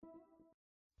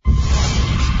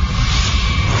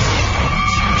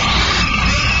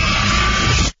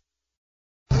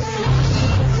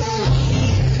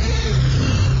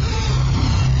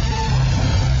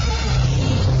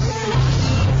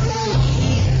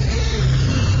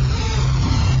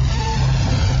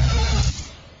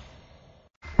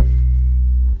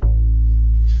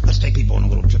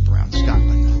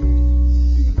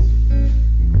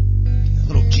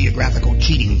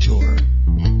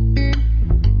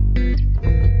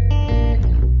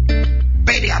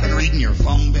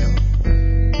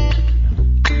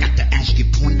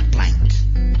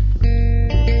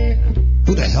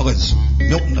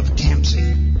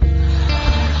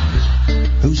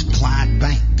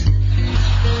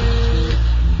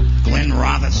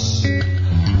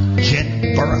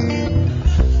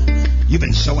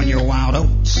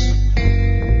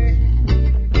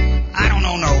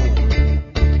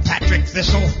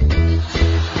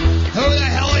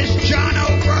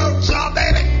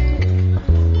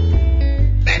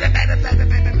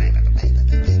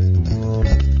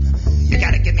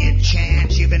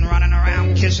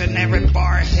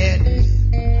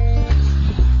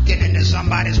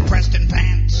dressed in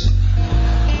pants.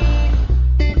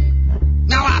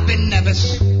 Now I've been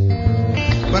nervous,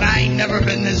 but I ain't never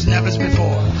been this nervous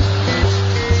before.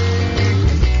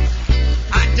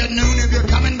 Afternoon if you're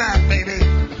coming back, baby.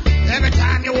 Every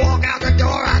time you walk out the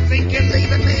door, I think you're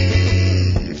leaving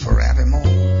me forevermore.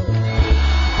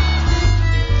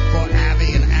 For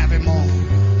Abby and Abbymore.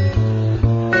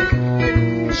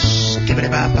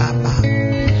 Skibbity-bop-bop-bop.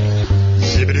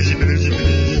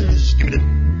 Zibbity-zibbity-zibbity. Skibbity.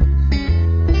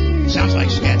 Sounds like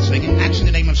scat singing. Actually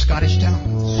the name of Scottish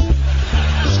towns.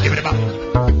 Skibbity-bop.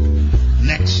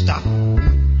 Next stop.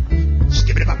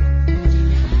 Skibbity-bop.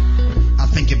 I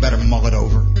think you better mull it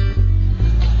over.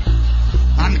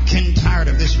 I'm tired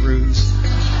of this ruse.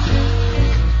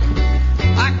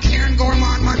 I can't go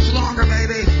on much longer,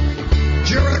 baby.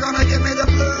 You're gonna give me the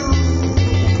blues.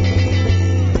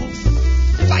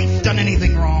 If I've done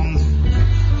anything wrong,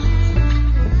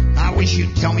 I wish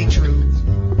you'd tell me true.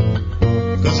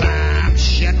 'Cause I'm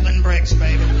Shetland bricks,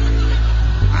 baby.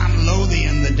 I'm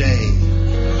loathing the day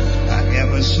I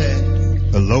ever said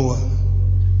aloha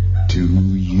to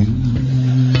you.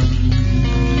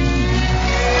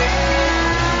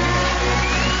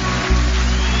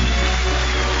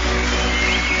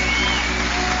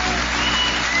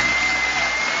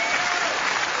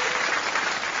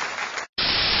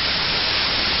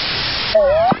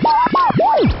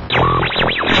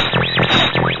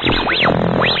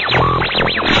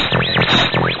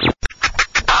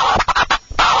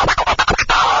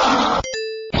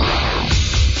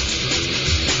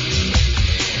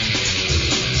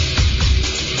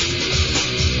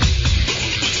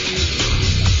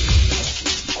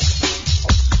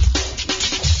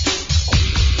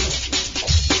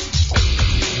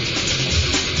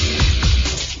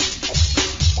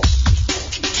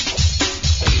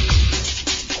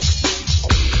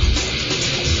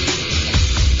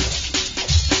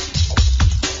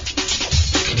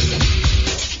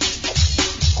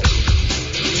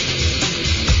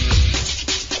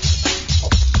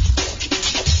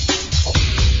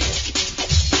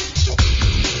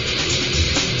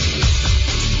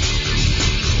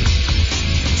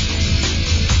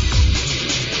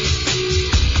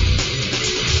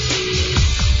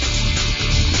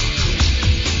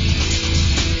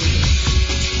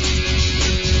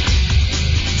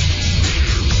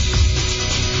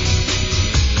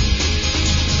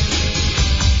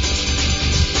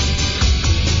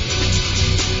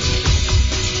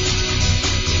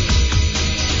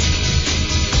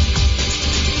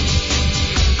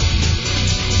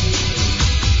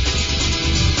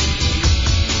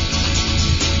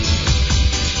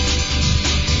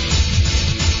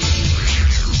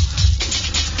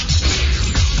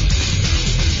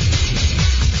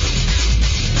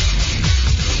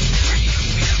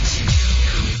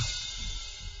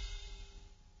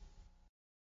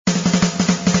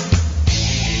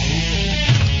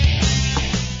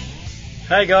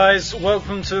 Hey guys,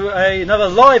 welcome to another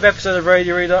live episode of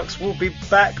Radio Redux. We'll be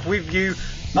back with you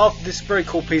after this very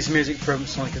cool piece of music from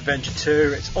Sonic Adventure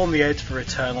 2. It's On the Edge for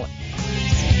Eternal.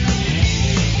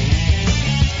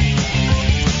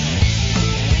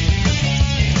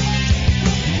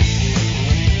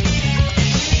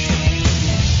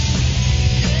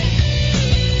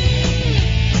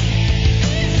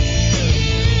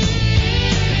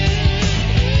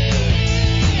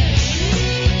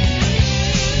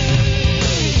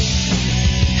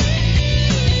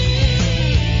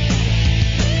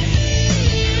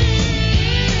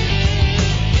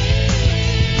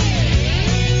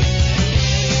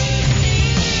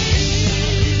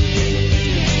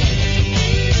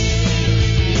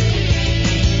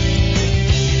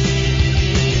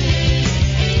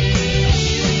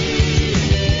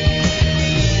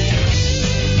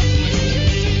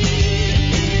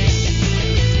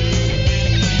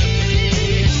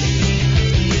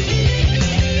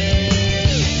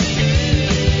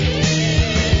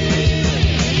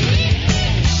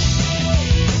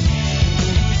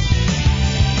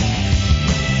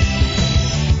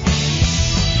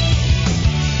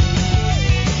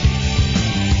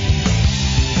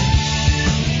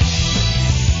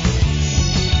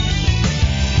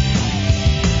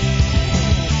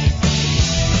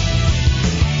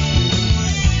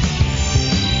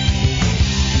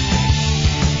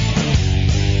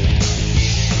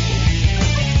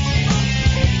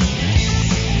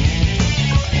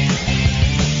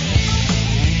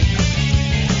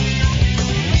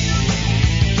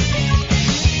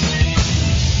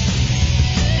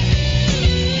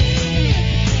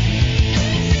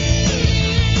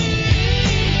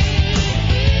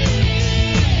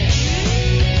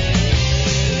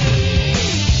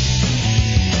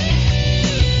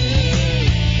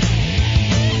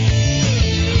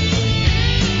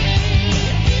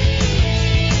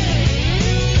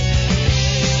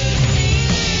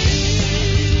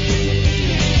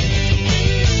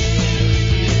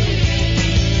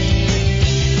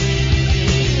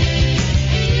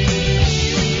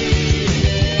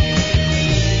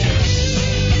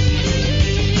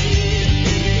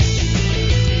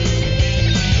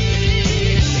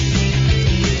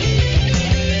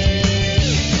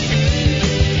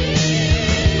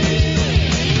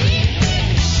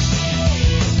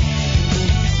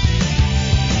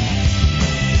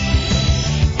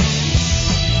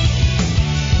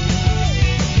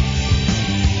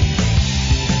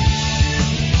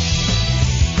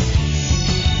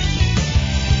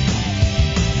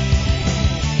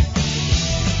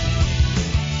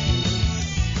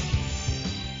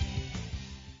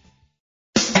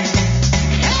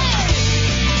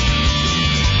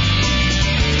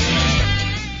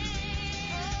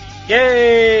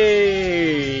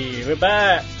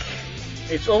 back.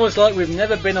 It's almost like we've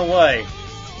never been away.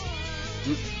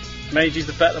 Maybe it's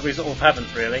the fact that we sort of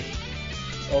haven't really.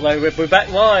 Although we're back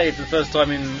live for the first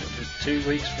time in 2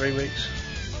 weeks, 3 weeks.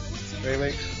 3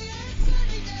 weeks.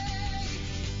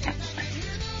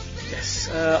 Yes,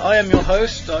 I am your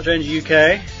host, Dark Ranger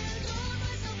UK.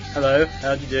 Hello,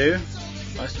 how do you do?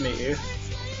 Nice to meet you.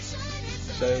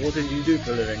 So, what did you do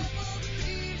for a living?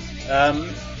 Are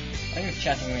you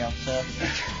chatting me up, sir?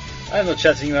 I'm not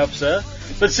chatting you up, sir.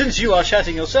 But since you are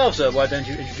chatting yourself, sir, why don't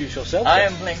you introduce yourself? I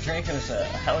am Blink Draco, sir.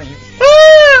 How are you?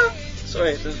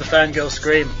 Sorry, there's the fangirl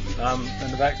scream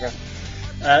in the background.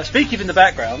 Speaking of in the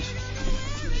background,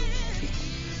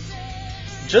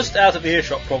 just out of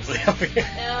earshot, probably. No, not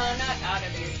out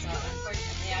of earshot.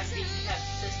 Unfortunately, I've been kept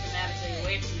systematically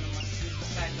away from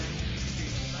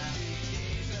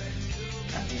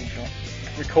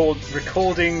them.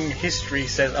 Recording history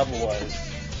says otherwise.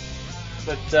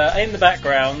 But in the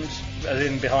background, as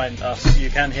in behind us, you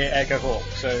can hear Echo Hawk.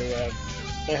 So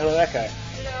say hello, Echo.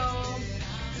 Hello.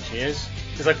 There she is.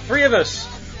 There's like 3 of us.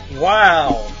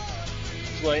 Wow.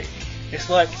 It's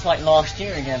like last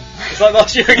year again. It's like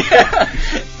last year again.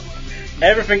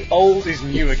 Everything old is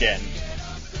new again.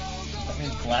 That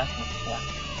means black is black.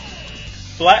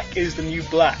 Black is the new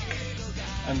black,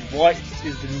 and white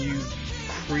is the new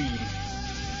cream,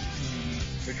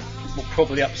 which will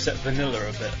probably upset Vanilla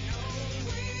a bit.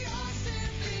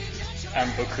 And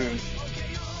Bakun.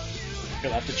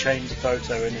 He'll have to change the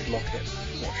photo in his locket.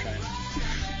 What a shame.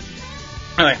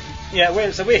 Anyway, yeah,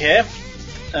 we're here,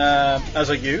 as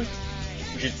are you,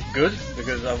 which is good,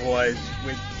 because otherwise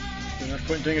there's no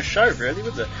point in doing a show, really,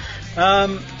 would there?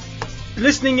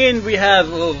 Listening in, we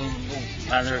have all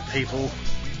manner of people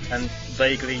and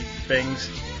vaguely things.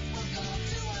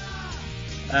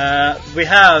 We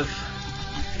have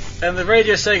in the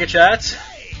Radio Sega chat,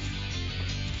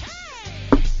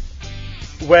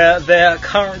 where they're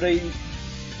currently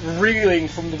reeling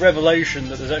from the revelation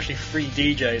that there's actually 3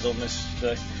 DJs on this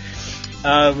day.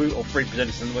 Or 3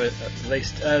 presenters at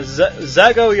least.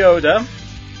 Zago Yoda,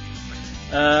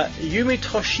 Yumi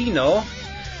Toshino,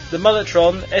 the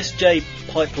Mothertron, SJ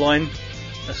Pipeline,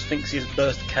 as Sphinxia's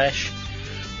Burst Cash,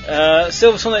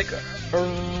 Silver Sonic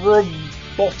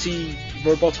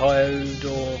Robotiode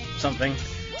or something.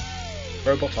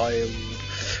 Robotiode.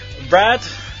 Brad,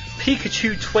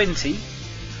 Pikachu 20,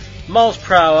 Miles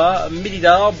Prower,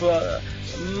 Mididab,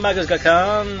 Magus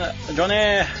Gakan,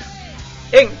 Johnny,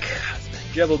 Ink,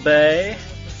 Jebel Bay,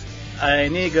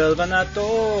 Nigel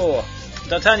Vanato,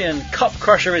 D'Artagnan, Cup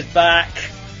Crusher is back.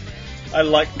 I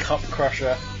like Cup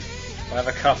Crusher. I have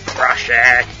a Cup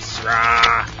Crusher.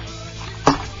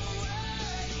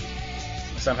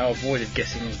 Somehow avoided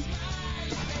getting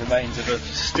remains of a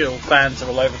still Phantom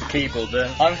all over the keyboard there.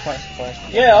 I'm quite surprised.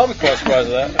 Yeah, I was quite surprised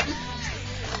at that.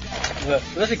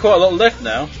 There's actually quite a lot left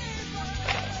now.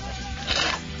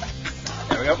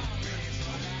 There we go.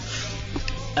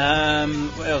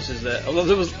 What else is there?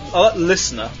 There was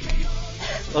Listener.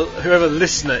 Whoever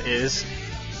Listener is.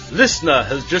 Listener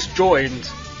has just joined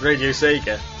Radio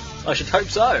Sega. I should hope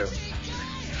so.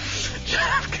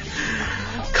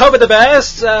 Cover the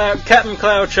best, Captain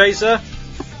Cloud Chaser.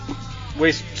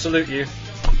 We salute you.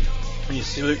 We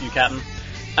salute you, Captain.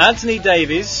 Anthony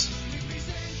Davies.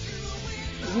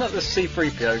 Isn't that the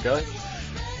C3PO guy?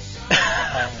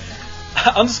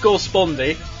 Underscore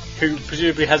Spondy, who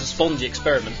presumably has a Spondy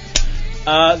experiment.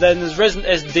 Then there's Resident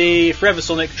SD, Forever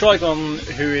Sonic, Trigon,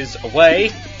 who is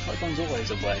away. Trigon's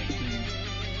always away.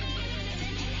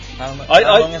 How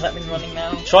long has that been running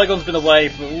now? Trigon's been away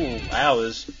for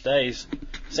hours, days,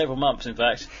 several months in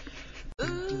fact.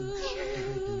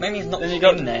 Maybe he's not Then you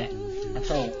in there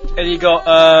at all. And you got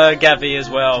Gavi as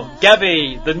well.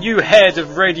 Gavi, the new head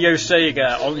of Radio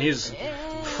Sega, on his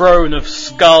throne of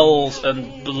skulls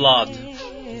and blood.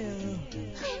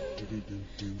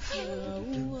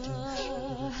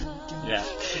 Yeah.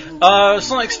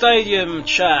 Sonic Stadium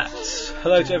chat.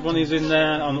 Hello to everyone who's in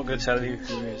there. I'm not going to tell you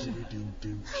who is in.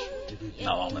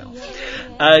 No, I will.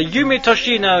 Yumi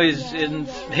Toshino is in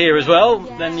here as well.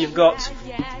 Then you've got.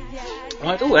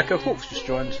 Right, Echo Hawk's just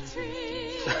joined.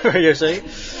 Radio Sega.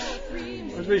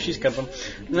 Where she's come from.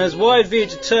 And there's YV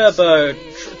to Turbo.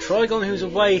 Trigon, who's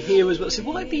away here as well. See,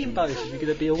 why be in both if you're going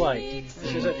to be away?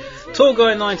 Tall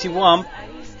Guy 91.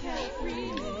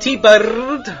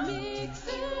 T-Bird.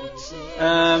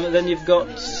 Then you've got.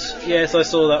 Yes, I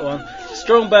saw that one.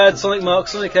 Strong Bad, Sonic Mark,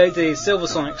 Sonic AD, Silver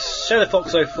Sonic, Shadow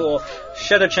Fox 04,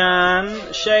 Shadow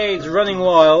Chan, Shades, Running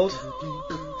Wild.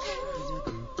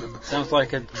 Sounds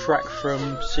like a track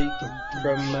from Secret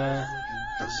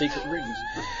Rings.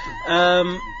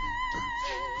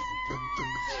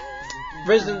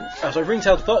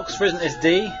 Ringtailed Fox, Resident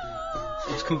SD.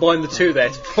 Let's combine the two there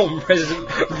to form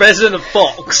Resident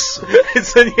Fox.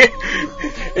 It's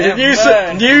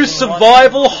a new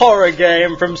survival horror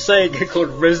game from Sega called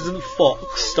Resident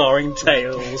Fox, starring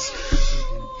Tails.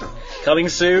 Coming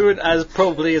soon,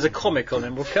 probably as a comic on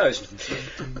Emerald Coast.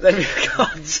 Then we've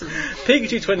got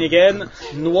Pikachu 20 again,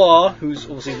 Noir, who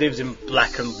obviously lives in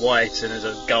black and white and is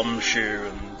a gumshoe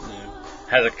and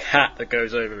has a cat that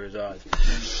goes over his eyes.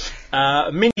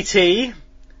 Mini T,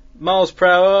 Miles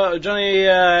Prower, Ginny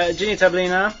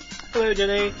Tablina, hello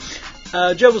Jenny,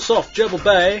 Gerbil Soft, Gerbil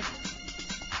Bay,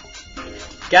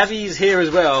 Gavy's here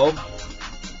as well.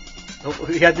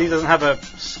 He doesn't have a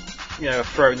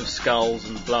throne of skulls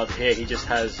and blood here. He just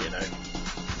has a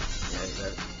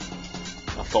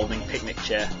folding picnic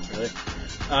chair, really.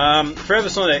 Forever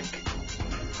Sonic,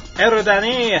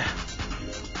 Erodani,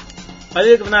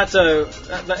 Idea Gavanato,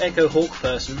 that Echo Hawk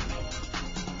person.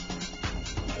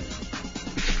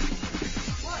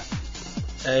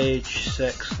 Age,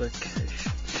 sex,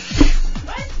 location.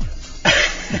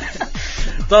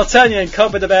 D'Artagnan,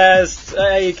 Cub with the Bears,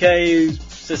 AUK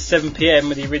says 7 PM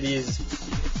when he really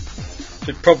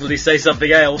should probably say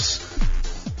something else.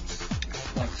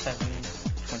 Like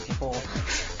 7:24.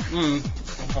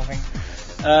 Something.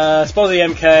 Spotty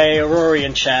MK, Rory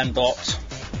and Chanbot.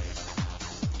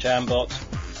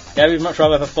 Yeah, we'd much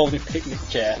rather have a folding picnic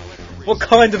chair. What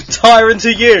kind of tyrant are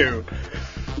you?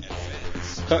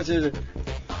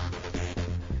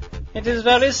 It is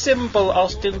very simple,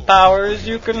 Austin Powers.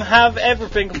 You can have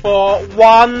everything for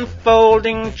one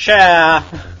folding chair.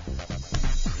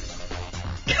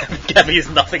 Gabby is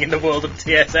nothing in the world of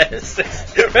TSS.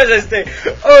 SSD.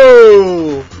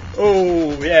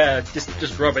 Oh, yeah.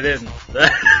 Just rub it in.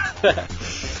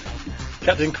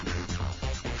 Captain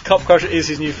Cop Crusher is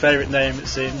his new favourite name, it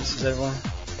seems, says everyone.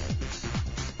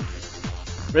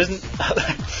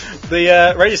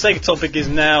 The Radio Sega topic is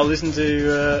now listen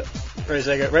to Radio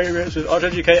Sega Radio Rips with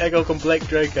RWK Echo and Blake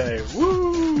Draco.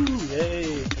 Woo!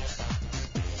 Yay!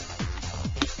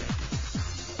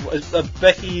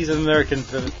 Becky's an American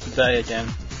for today again.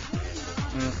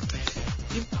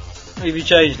 Have you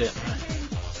changed it?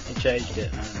 You changed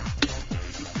it.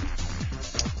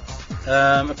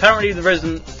 Apparently the Radio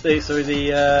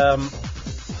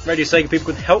Sega people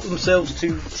could help themselves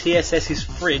to TSS's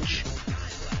fridge.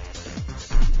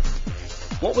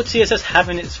 What would TSS have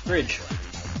in its fridge?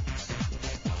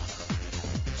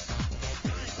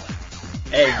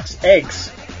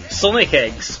 Eggs. Sonic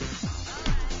eggs.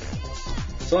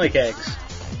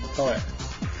 Alright.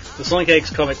 The Sonic Eggs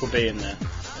comic will be in there.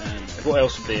 And what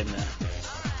else would be in there?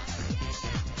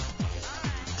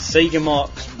 Sega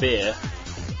Mark's beer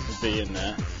would be in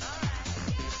there.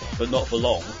 But not for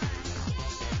long.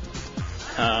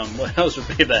 What else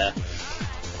would be there?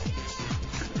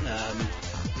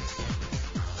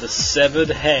 The severed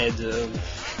head of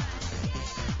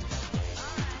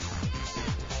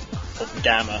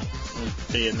Gamma would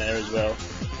be in there as well.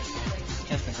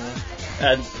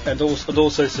 And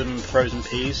also some frozen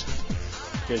peas,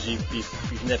 because you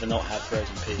can never not have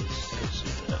frozen peas.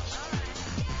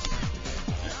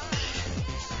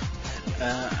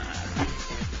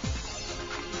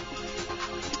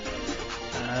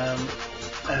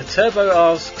 Turbo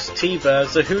asks T-Bird,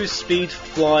 so who's Speed,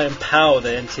 Fly and Power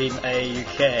then in Team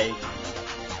AUK?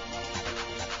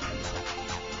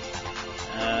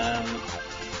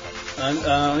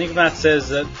 Nick says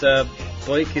that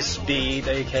Blake is Speed,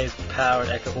 AUK is Power,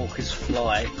 and Echo Hawk is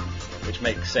Fly, which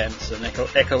makes sense, and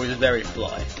Echo is very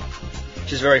fly.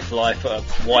 She's very fly for a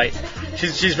white...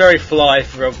 She's very fly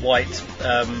for a white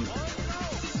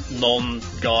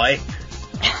non-guy.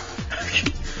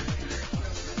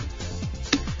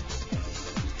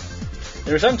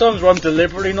 There are some times where I'm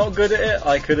deliberately not good at it.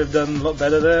 I could have done a lot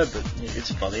better there, but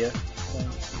it's funnier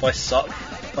if I suck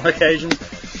on occasion.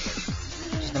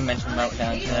 Just a mental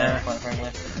meltdown, quite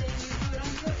frankly.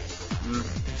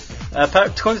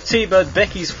 According to T-Bird,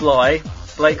 Becky's Fly,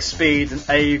 Blake's Speed, and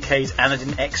AUK's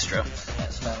Anodin Extra.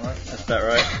 That's about right.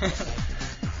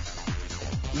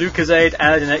 Lucasade,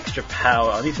 Anodin Extra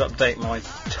Power. I need to update my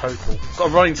total. I've got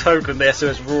a running total in the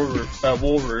SOS War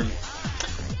Room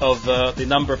of the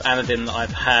number of Anodin that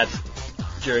I've had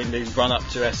during the run up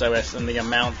to SOS and the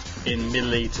amount in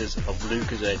millilitres of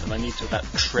Lucasade, and I need to about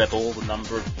treble the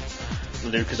number of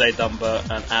Lucasade number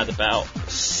and add about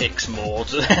 6 more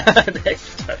to the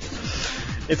extra total.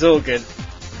 It's all good.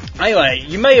 Anyway,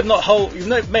 you may have not heard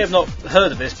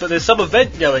of this, but there's some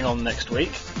event going on next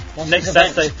week. Next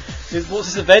Saturday.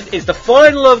 What's this event? It's the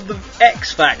final of the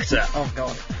X Factor. Oh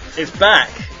god. It's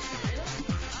back.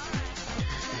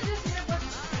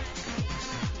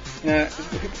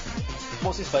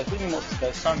 what's his face? What do you mean what's his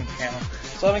face? Simon Cowell.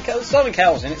 Simon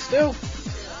Cowell's in it still,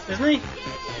 isn't he?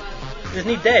 Isn't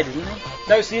he dead?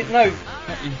 Isn't he?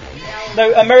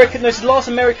 No, American. No, it's the last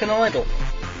American Idol.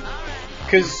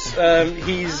 Because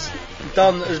he's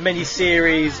done as many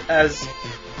series as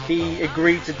he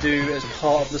agreed to do as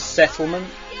part of the settlement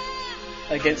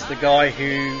against the guy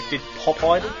who did Pop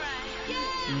Idol.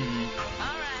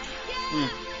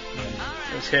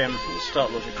 It was him. Let's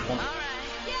start logic if you want.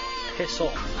 Piss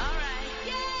off.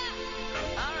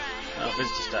 Oh,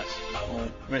 visitor stats.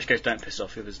 In which case, don't piss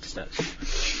off your visitor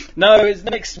stats. No, it's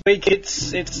next week.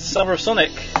 It's Summer of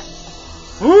Sonic.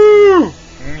 Woo!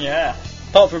 Yeah.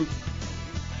 Apart from,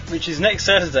 which is next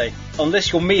Saturday,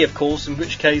 unless you're me, of course. In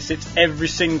which case, it's every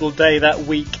single day that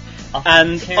week,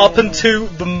 up until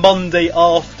the Monday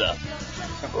after,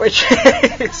 which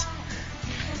is,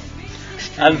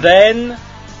 and then,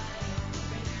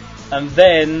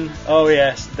 oh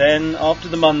yes, then after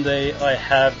the Monday, I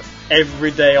have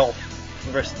every day off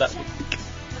for the rest of that week,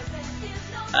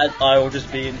 and I will just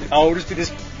be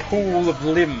this pool of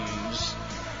limbs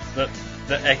that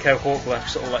Echo Hawk will have to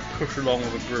sort of like push along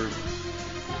with a broom.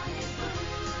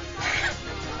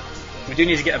 We do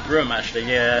need to get a broom, actually.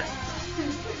 Yeah,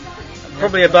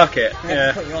 probably a bucket.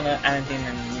 Yeah. Put you on an Anandine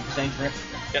and you present for it.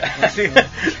 Yeah.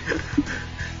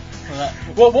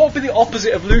 Well, what would be the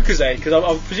opposite of Lucozade? Because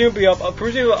I presume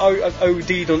I've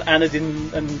OD'd on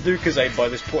Anandine and Lucozade by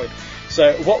this point.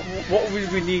 So what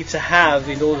would we need to have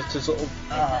in order to sort of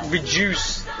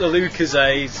reduce the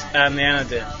Lucozade and the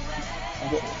Anandine?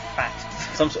 Fat.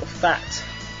 Some sort of fat.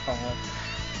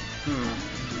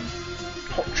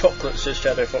 Hot chocolate, says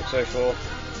Shadow Fox 04.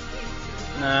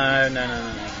 No.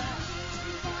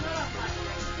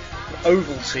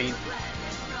 Ovaltine.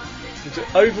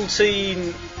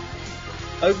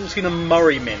 Ovaltine and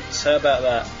Murray mints. How about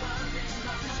that?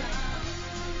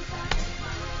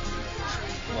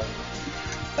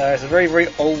 It's a very, very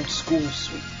old school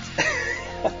sweet.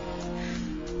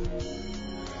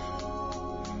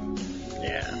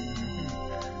 Yeah.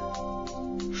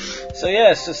 So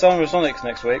yes, the Summer of Sonic's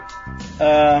next week.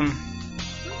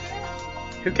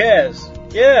 Who cares?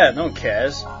 Yeah, no one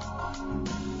cares.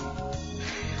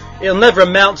 It'll never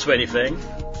amount to anything.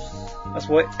 That's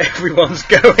why everyone's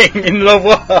going in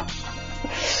Loire.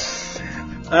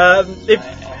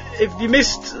 If you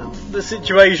missed the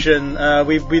situation,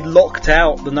 we locked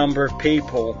out the number of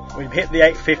people. We've hit the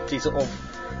 850 sort of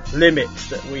limit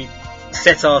that we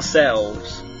set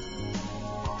ourselves.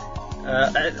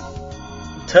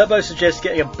 Turbo suggests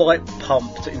getting a bike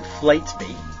pump to inflate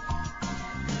me.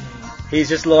 He's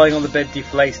just lying on the bed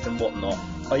deflated and whatnot.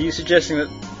 Are you suggesting that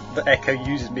the Echo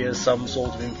uses me as some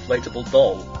sort of inflatable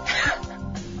doll?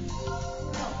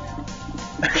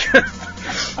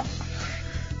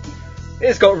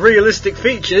 It's got realistic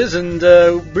features and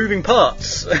moving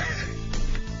parts.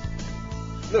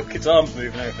 Look, its arms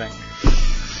move and everything.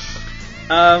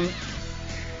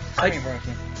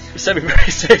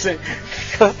 Semi-broken.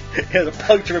 Here's a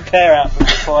puncture repair out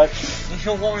for the Is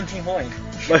your warranty void?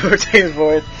 My warranty is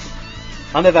void.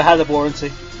 I never had a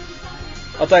warranty.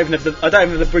 I don't even have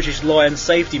the British Lion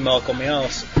safety mark on my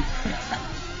arse.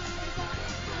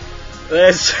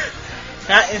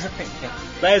 That is a picture.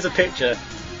 There's a picture.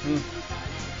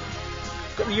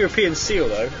 Got the European seal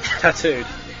though, tattooed.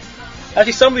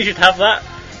 Actually, somebody should have that.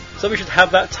 Somebody should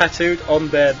have that tattooed on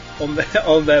their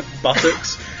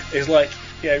buttocks. It's like,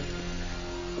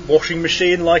 washing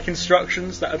machine like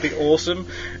instructions. That would be awesome.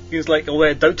 It's like,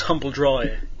 don't tumble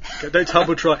dry. Don't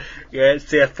tumble dry. Yeah, it's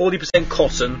 40%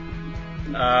 cotton.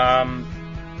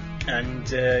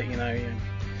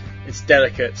 It's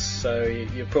delicate, so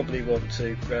you probably want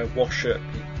to wash it,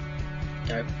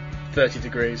 30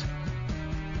 degrees.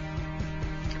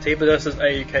 T-Bird says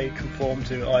AUK conform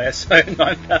to ISO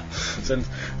 9000.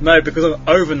 No, because I'm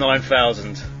over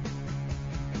 9000.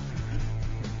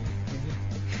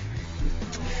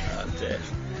 Oh dear.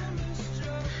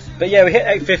 But yeah, we hit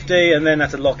 850 and then had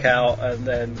to lock out, and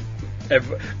then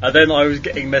I was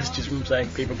getting messages from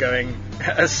people going,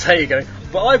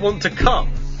 but I want to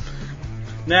come.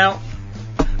 Now,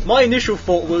 my initial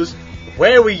thought was,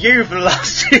 where were you for the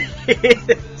last 2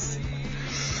 years?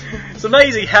 It's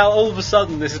amazing how all of a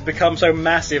sudden this has become so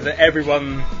massive that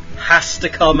everyone has to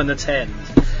come and attend.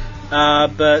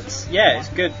 But yeah, it's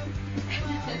good.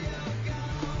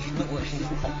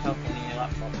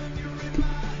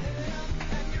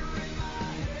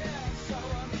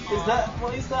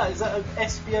 What is that? Is that an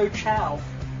SBO Chow?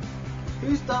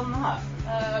 Who's done that?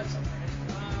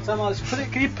 Someone else.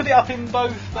 Can you put it up in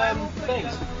both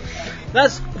things?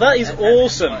 That is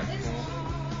awesome.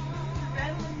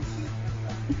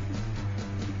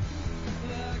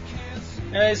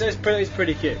 Yeah, it's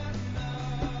pretty cute.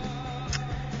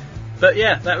 But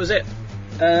yeah, that was it.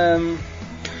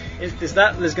 Is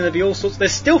that there's going to be all sorts.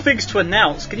 There's still things to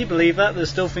announce. Can you believe that?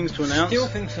 There's still things to announce. Still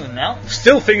things to announce?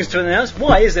 Still things to announce.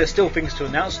 Why is there still things to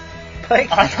announce? I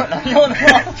don't know. You're the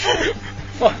one.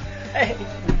 Well, hey,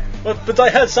 but I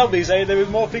heard somebody say there was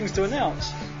more things to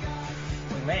announce.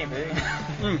 Maybe.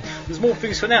 There's more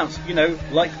things to announce. You know,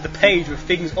 like the page with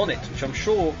things on it, which I'm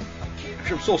sure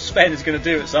Sven is going to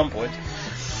do at some point.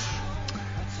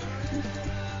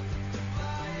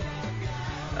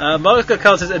 Marco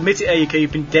Carl says, admit it, AUK,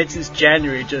 you've been dead since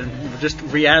January, just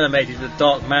reanimated with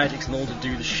dark magics in order to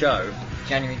do the show.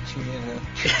 January 2 years ago.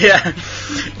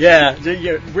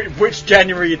 Yeah. Which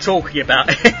January are you talking about?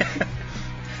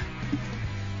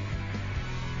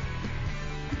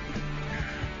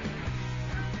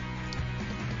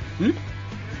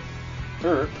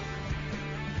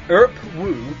 Erp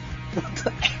woo. What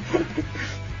the?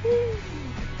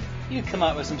 You come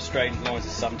out with some strange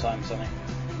noises sometimes, Sonny.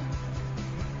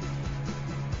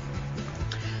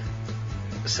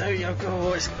 So yeah,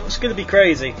 it's going to be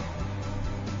crazy.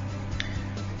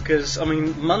 Because I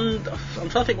mean, I'm trying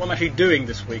to think what I'm actually doing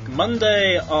this week.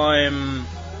 Monday, I'm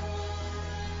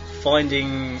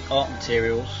finding art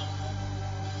materials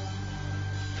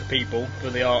for people for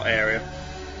the art area.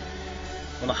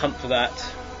 I'm on a hunt for that.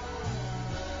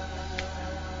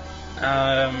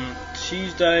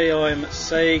 Tuesday, I'm at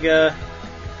Sega.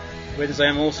 Wednesday,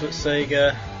 I'm also at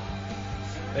Sega.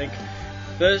 I think.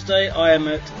 Thursday, I am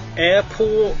at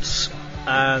airports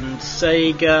and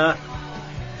Sega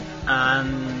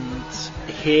and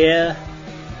here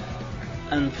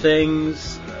and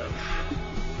things.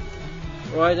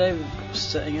 Friday,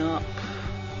 setting up.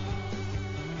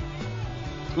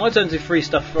 It's my turn to do free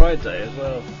stuff Friday as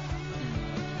well.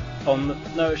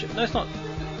 No, it's not.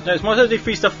 No, it's my turn to do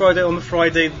free stuff Friday on the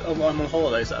Friday. I'm on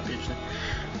holidays. That'd be interesting.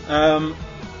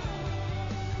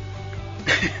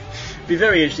 Be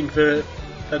very interesting for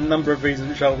a number of reasons,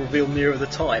 which I'll reveal nearer the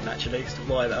time. Actually, as to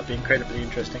why that'd be incredibly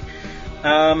interesting.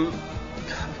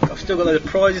 I've still got loads of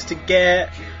prizes to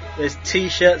get. There's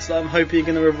T-shirts that I'm hoping are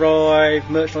going to arrive.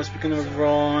 Merchandise is going to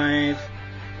arrive.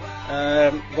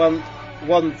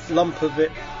 One lump of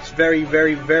it is very,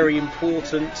 very, very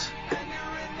important,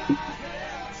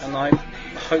 and I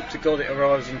hope to God it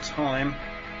arrives in time.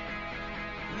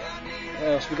 What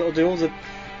else? We've got to do all the.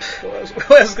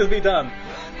 What else is going to be done?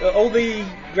 All the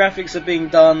graphics are being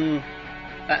done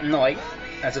at night,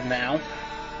 as of now.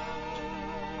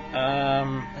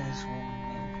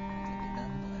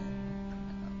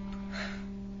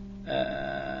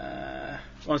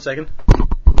 1 second.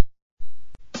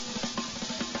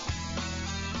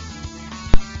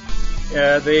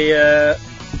 Yeah,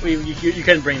 you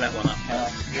can bring that one up.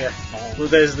 Yeah. Well,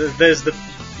 there's the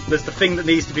thing that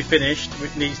needs to be finished.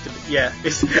 Which needs to be, yeah. I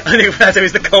think that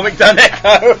is the comic done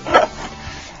Echo.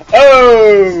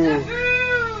 Oh.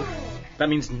 That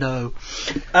means no.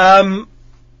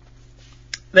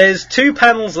 There's 2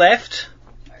 panels left.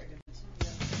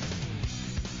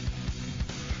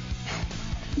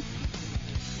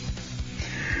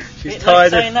 She's tired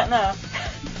of saying that now.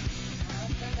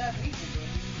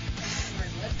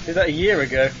 Did that a year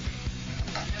ago.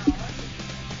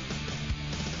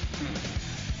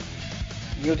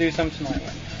 You'll do some tonight,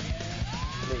 right?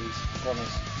 Please,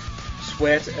 promise.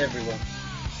 Swear to everyone.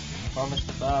 Promise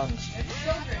the fans.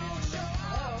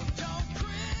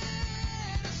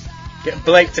 Get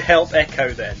Blake to help Echo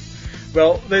then.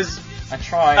 Well, there's I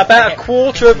tried. about a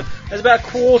quarter of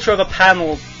a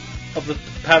panel of the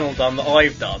panel done that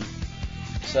I've done.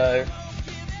 So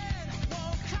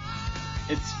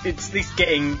it's at least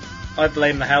getting. I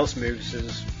blame the house moves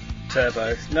as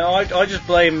Turbo. No, I just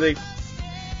blame the.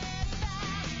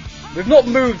 We've not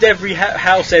moved every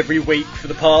house every week for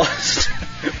the past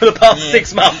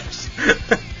 6 months.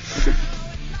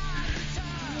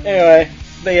 Anyway,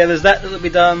 but yeah, there's that'll be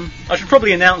done. I should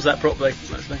probably announce that properly,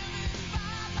 actually.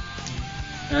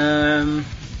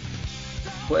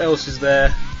 What else is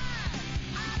there?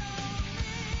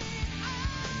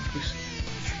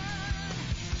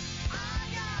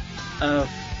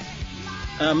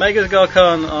 Megas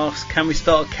Garkan asks, can we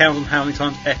start a count on how many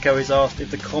times Echo is asked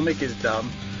if the comic is done?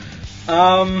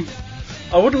 I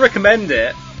wouldn't recommend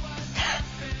it.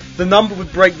 The number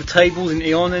would break the tables in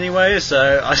Eon anyway,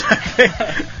 so I don't think...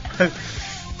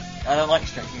 I don't like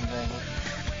stretching tables.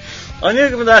 I knew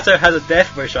Gamato has a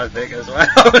death wish, I think, as well.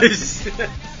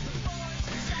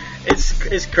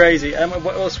 It's crazy.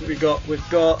 What else have we got? We've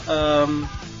got...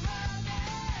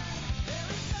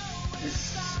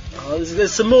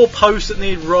 there's some more posts that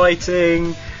need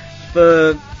writing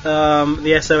for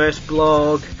the SOS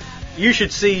blog. You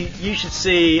should see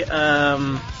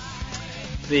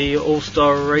the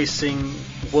All-Star Racing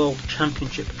World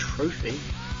Championship trophy.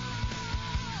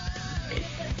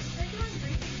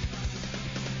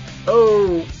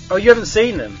 Oh, you haven't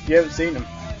seen them.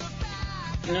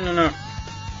 No.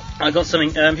 I got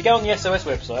something. If you go on the SOS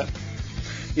website,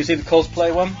 you see the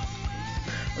cosplay one.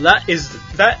 That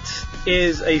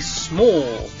is a small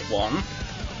one.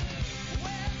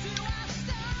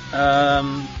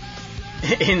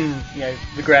 In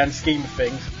the grand scheme of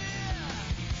things,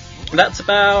 that's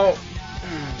about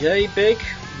yay big.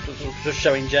 Just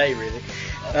showing Jay really.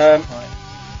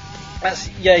 That's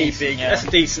yay big. Yeah. That's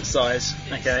a decent size.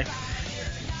 Okay.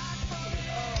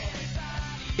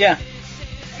 Yeah.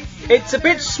 It's a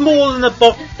bit small than the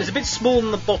bottle. It's a bit smaller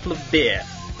than the bottle of beer.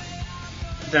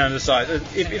 Down the side,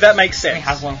 if that makes sense. We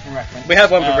have one for reference.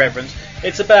 Reference.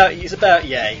 It's about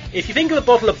yay. If you think of a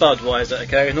bottle of Budweiser,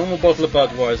 okay, a normal bottle of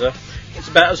Budweiser, it's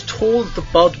about as tall as the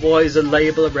Budweiser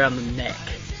label around the neck.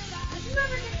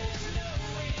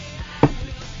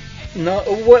 No,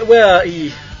 where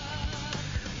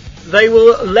they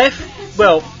were left.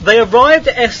 Well, they arrived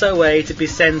at SOA to be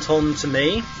sent on to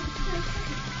me.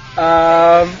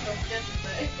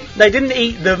 They didn't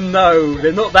eat them. No,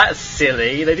 they're not that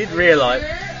silly. They didn't realise.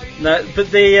 No, but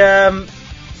the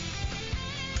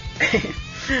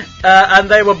and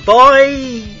they were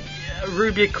by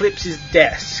Ruby Eclipse's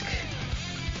desk,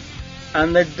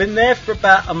 and they'd been there for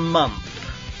about a month.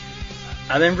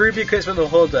 And then Ruby Eclipse went on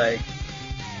holiday,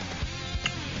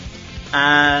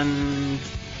 and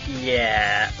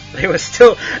yeah, they were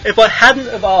still. If I hadn't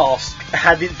have asked,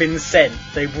 had it been sent,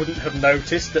 they wouldn't have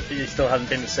noticed that it still hadn't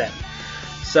been sent.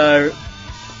 So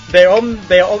they're on.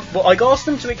 Well, I asked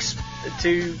them to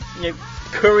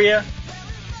courier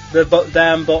the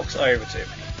damn box over to me.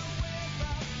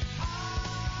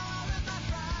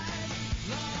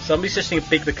 Somebody's suggesting a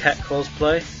Big the Cat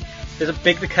cosplay. If there's a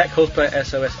Big the Cat cosplay at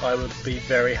SOS, I would be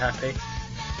very happy.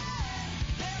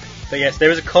 But yes,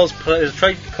 there is a cosplay. There's a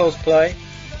trophy cosplay.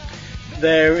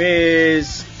 There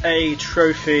is a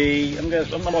trophy. I might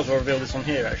as well reveal this on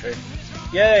here actually.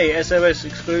 Yay, SOS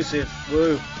exclusive.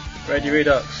 Woo. Radio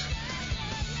Redux.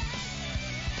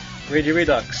 Radio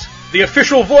Redux. The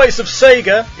official voice of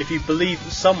Sega, if you believe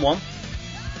someone.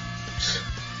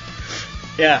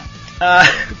 Yeah.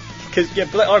 Because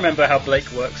I remember how Blake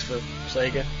works for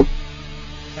Sega.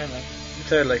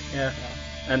 Totally, yeah.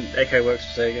 And Echo works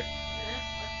for Sega.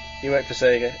 You work for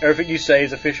Sega. Everything you say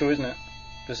is official, isn't it?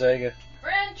 For Sega.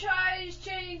 Franchise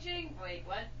changing. Wait,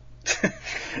 what?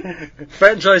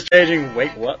 Franchise changing.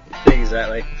 Wait, what?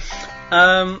 Exactly.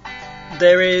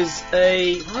 There is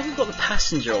a. Why have we got the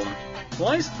passenger on?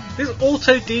 Why is this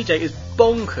auto DJ is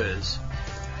bonkers?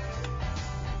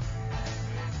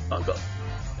 I've got.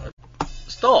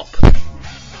 Stop.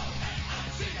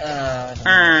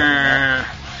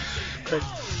 I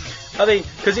think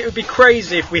because it would be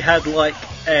crazy if we had like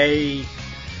a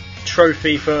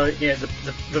trophy for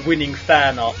the winning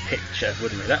fan art picture,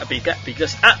 wouldn't it? That'd be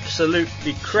just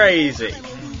absolutely crazy.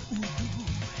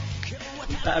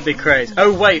 That'd be crazy.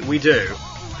 Oh wait, we do.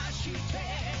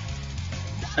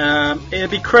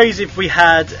 It'd be crazy if we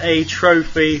had a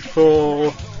trophy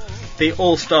for the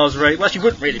All Stars race. Well, actually, it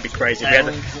wouldn't really be crazy if we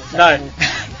had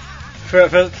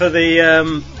for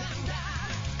the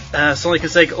Sonic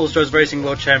and Sega All Stars Racing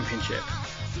World Championship.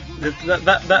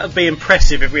 That would be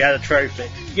impressive if we had a trophy.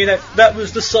 That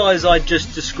was the size I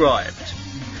just described.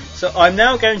 So I'm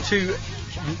now going to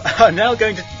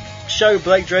show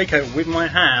Blake Draco with my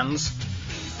hands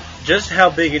just how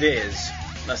big it is.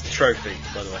 That's the trophy,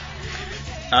 by the way.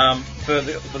 For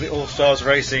the All Stars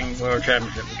Racing World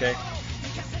Championship. Okay.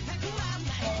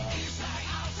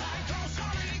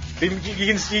 You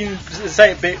can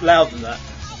say it a bit louder than that.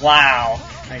 Wow.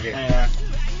 Thank you. Yeah.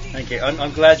 Thank you.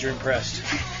 I'm glad you're impressed. You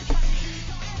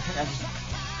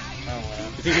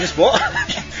think you just what?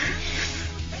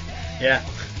 Yeah.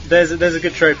 There's a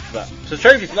good trophy for that. So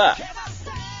trophy for that.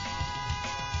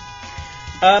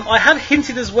 I had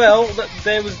hinted as well that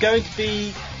there was going to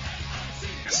be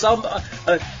some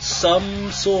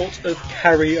sort of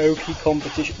karaoke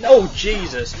competition. Oh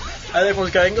Jesus! And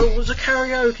everyone's going, oh, there's a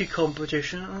karaoke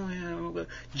competition. Oh yeah.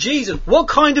 Jesus, what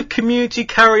kind of community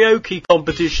karaoke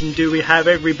competition do we have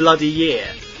every bloody year?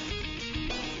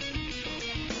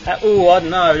 I don't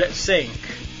know. Let's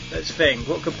think.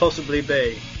 What could possibly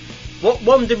be? What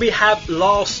one did we have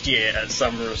last year at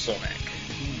Summer of Sonic?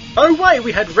 Oh wait,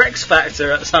 we had Rex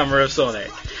Factor at Summer of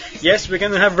Sonic. Yes, we're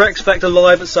going to have Rex Factor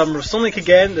live at Summer of Sonic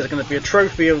again. There's going to be a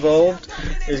trophy involved.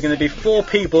 There's going to be 4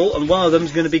 people, and one of them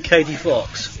is going to be Katie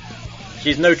Fox.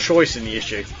 She's no choice in the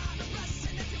issue.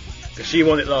 Because she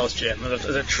won it last year. And there's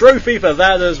a trophy for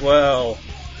that as well.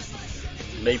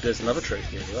 Maybe there's another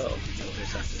trophy as well. We'll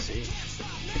just have to see.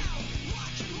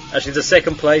 Actually, there's a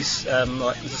second place. There's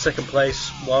a second place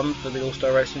one for the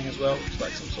All-Star Racing as well. It's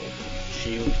like some sort of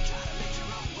shield.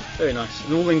 Very nice.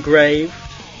 And all engraved.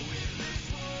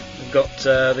 We've got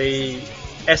the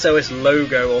SOS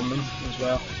logo on them as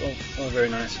well. It's all very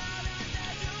nice.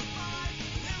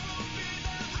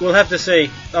 We'll have to see.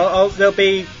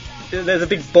 There's a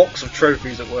big box of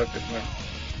trophies at work as well.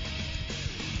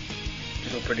 Which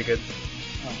is all pretty good.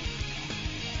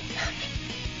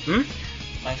 Oh,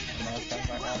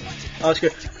 that's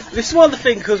good. This is one of the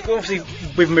things, because obviously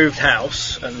we've moved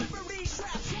house, and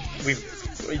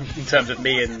in terms of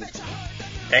me and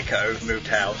Echo, moved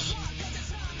house,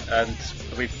 and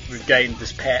we've gained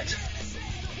this pet.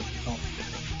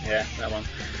 Yeah, that one.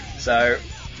 So,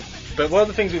 but one of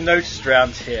the things we've noticed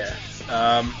around here,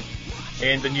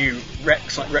 in the new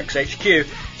Rex HQ,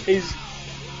 is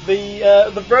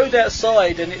the road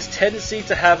outside and its tendency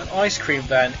to have an ice cream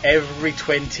van every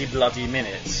 20 bloody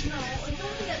minutes.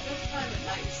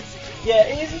 Yeah,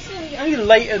 it's only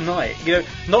late at night,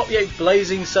 not yet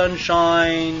blazing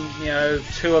sunshine,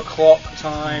 2 o'clock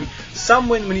time,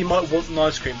 somewhere when you might want an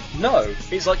ice cream. No,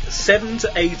 it's like 7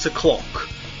 to 8 o'clock.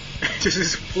 Just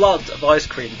this flood of ice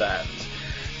cream vans.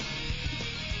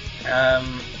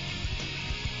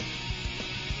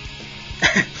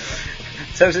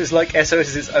 So it's like SOS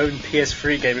is its own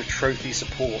PS3 game of trophy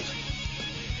support.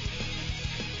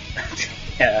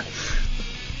 Yeah.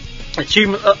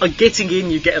 Achievement, getting in,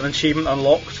 you get an achievement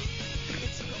unlocked,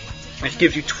 which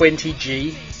gives you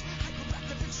 20G.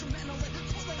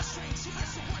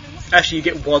 Actually, you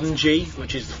get 1G,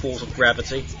 which is the force of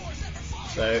gravity.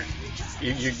 So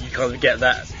you kind of get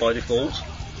that by default.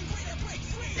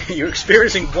 You're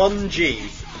experiencing 1G.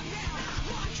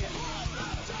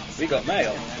 We got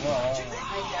mail.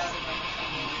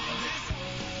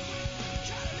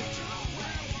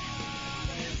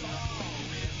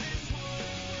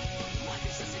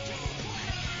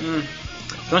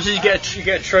 Once you get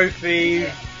a trophy.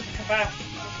 Kebab.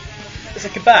 It's a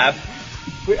kebab.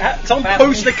 Someone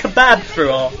posted a kebab through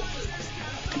our.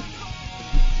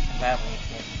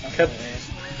 Kebab.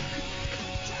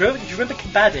 Do you remember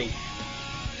Kabaddi?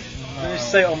 I used to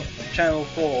say it on Channel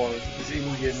 4. This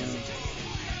Indian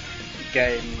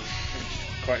game.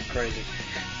 It's quite crazy.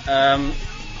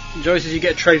 Joey says you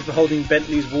get a trophy for holding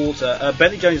Bentley's water.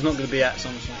 Bentley Jones is not going to be at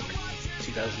Samsung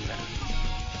 2010.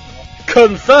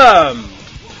 Confirmed!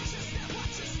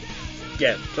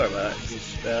 Yeah, sorry about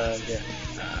that.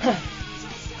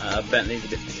 Bentley's a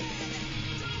bit busy.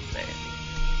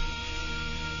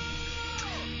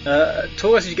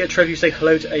 Taurus, you get a trophy, you say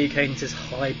hello to AUK and he says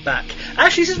hi back.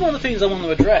 Actually, this is one of the things I want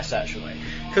to address, actually.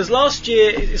 Because last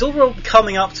year, it's all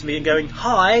coming up to me and going,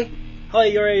 hi,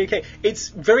 you're AUK. It's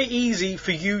very easy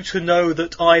for you to know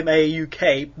that I'm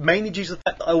AUK, mainly due to the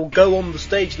fact that I will go on the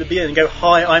stage at the beginning and go,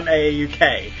 hi, I'm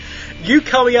AUK. You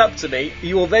coming up to me,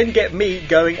 you will then get me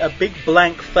going a big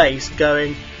blank face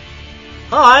going,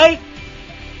 hi,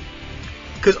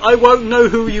 because I won't know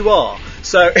who you are.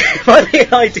 So, it might be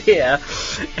an idea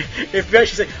if you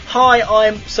actually say, hi,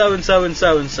 I'm so-and-so and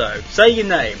so-and-so. Say your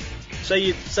name. Say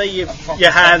your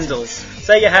handle.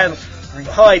 Say your handle.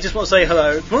 Hi, just want to say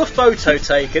hello. If you want a photo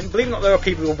taken, believe it or not, there are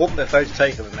people who want their photo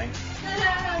taken with me.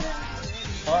 Yeah.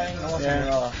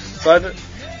 So,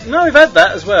 no, we've had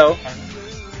that as well.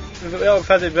 We've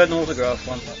had an autograph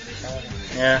one.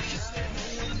 Yeah.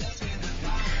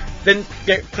 Then,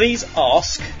 please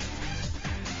ask.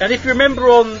 And if you remember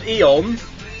on Eon,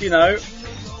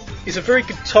 it's a very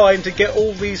good time to get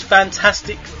all these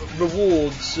fantastic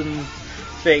rewards and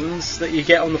things that you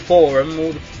get on the forum,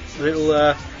 all the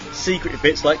little secret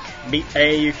bits like Meet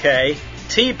AUK.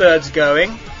 T-Bird's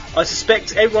going. I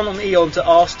suspect everyone on Eon to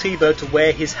ask T-Bird to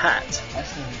wear his hat.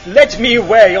 Let me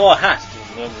wear your hat!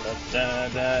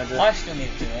 I still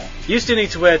need to do that. You still need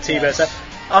to wear T-Bird's hat.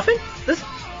 I think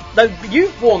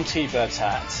you've worn T-Bird's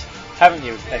hat, haven't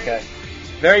you, Echo?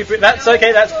 That's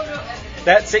okay.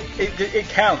 That's it. It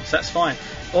counts. That's fine.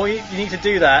 Or you need to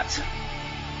do that.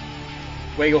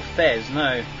 Wear your fez.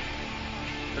 No,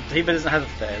 but T-Bird doesn't have a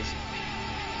fez.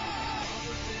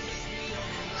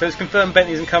 So it's confirmed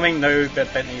Bentley isn't coming. No,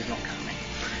 Bentley is not coming.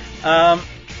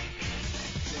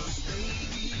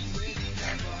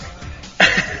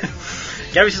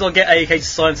 Gary says I'll get AUK to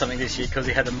sign something this year because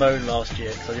he had a moan last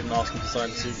year because I didn't ask him to sign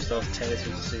the Superstars Tennis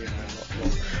with the Super.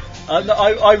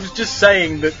 I was just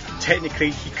saying that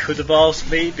technically he could have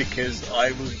asked me because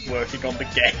I was working on the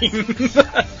game.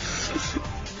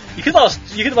 You could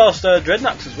have asked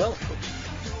Dreadnoughts as well, of course.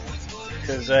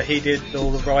 because he did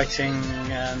all the writing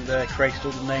and created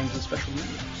all the names and special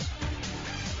moves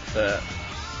for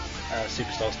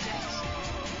Superstars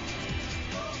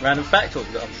 10. Random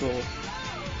factoid that I'm sure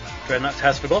Dreadnought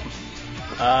has forgotten.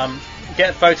 Get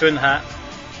a photo in the hat.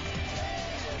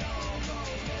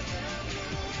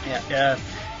 Yeah.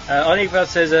 Onigbad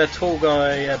says tall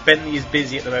guy Bentley is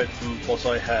busy at the moment from what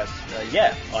I heard.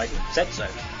 Yeah, I said so.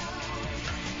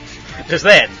 Just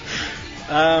then.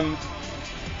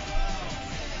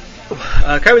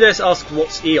 Comodos asks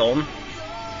what's Eon.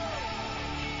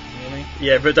 Really?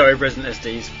 Yeah, Rodoro Resident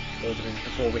SDs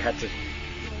before we had to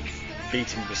beat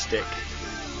him with a stick.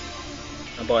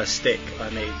 And by a stick I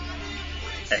mean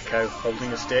Echo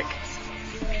holding a stick.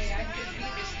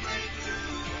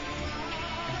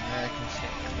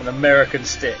 An American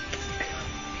stick.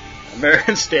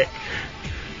 American stick.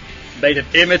 Made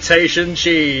of imitation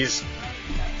cheese.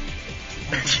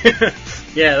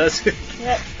 Yeah, that's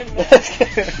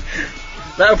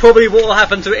that'll probably what will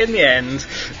happen to it in the end.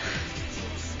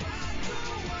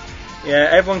 Yeah,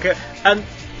 everyone can, and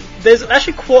there's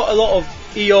actually quite a lot of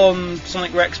Eon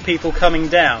Sonic Rex people coming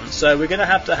down, so we're going to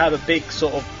have a big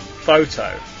sort of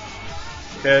photo.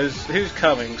 Because who's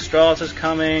coming? Strata's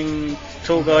coming,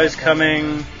 Tall Guy's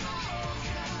coming,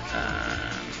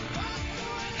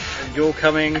 you're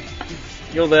coming,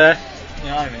 you're there.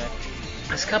 Yeah, I'm here.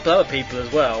 There's a couple other people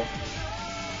as well.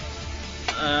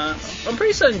 I'm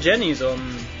pretty certain Jenny's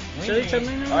on. Should I tell me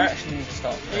now? I actually need to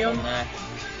start playing on there,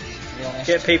 to be honest.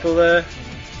 Get people there.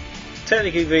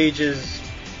 Technically, Regis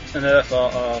and Earth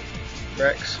are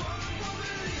Rex.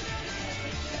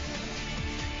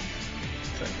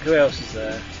 So, who else is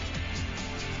there?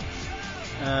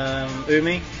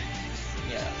 Umi.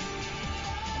 Yeah.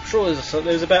 I'm sure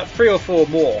there's about 3 or 4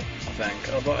 more. I think.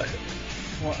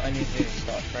 What I need to do is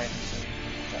start training.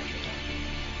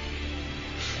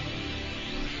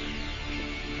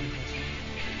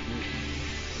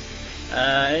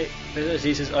 As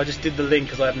he says, I just did the link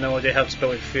because I have no idea how to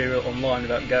spell Inferior online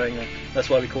without going there. That's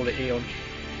why we call it Eon.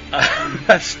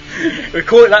 We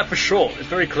call it that for short. It's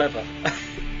very clever.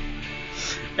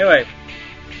 Anyway,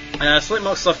 Sonic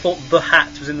Marks, I thought the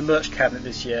hat was in the merch cabinet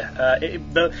this year.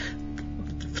 The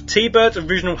T-Bird's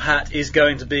original hat is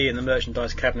going to be in the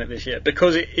merchandise cabinet this year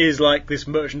because it is like this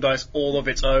merchandise all of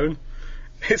its own.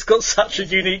 It's got such a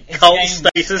unique cult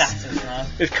status.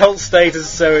 It's cult status,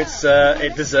 so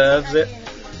it deserves it.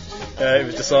 It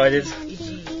was decided.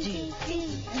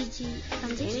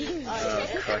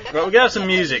 Right, we're going to have some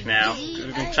music now, because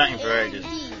we've been chatting for ages.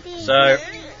 So,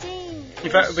 in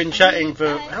fact, we've been chatting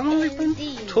for... How long have we been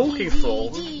talking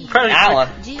for?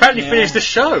 Apparently finished the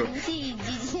show.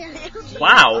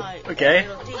 Wow, okay.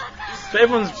 But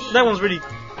no one's really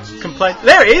complained.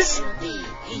 There it is!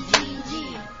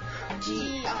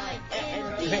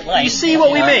 You see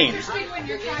what we mean?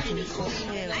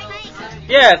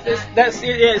 Yeah,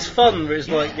 it's fun, but it's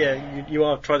like, you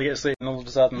are trying to get to sleep and all of a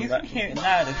sudden... You can hear it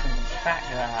now from the back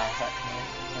of the house, actually,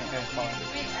 when it goes by.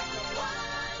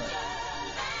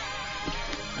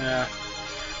 Yeah.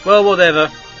 Well,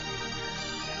 whatever.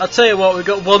 I'll tell you what, we've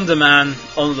got Wonder Man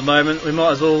on at the moment, we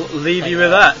might as well leave you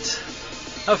with that.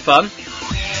 Have fun.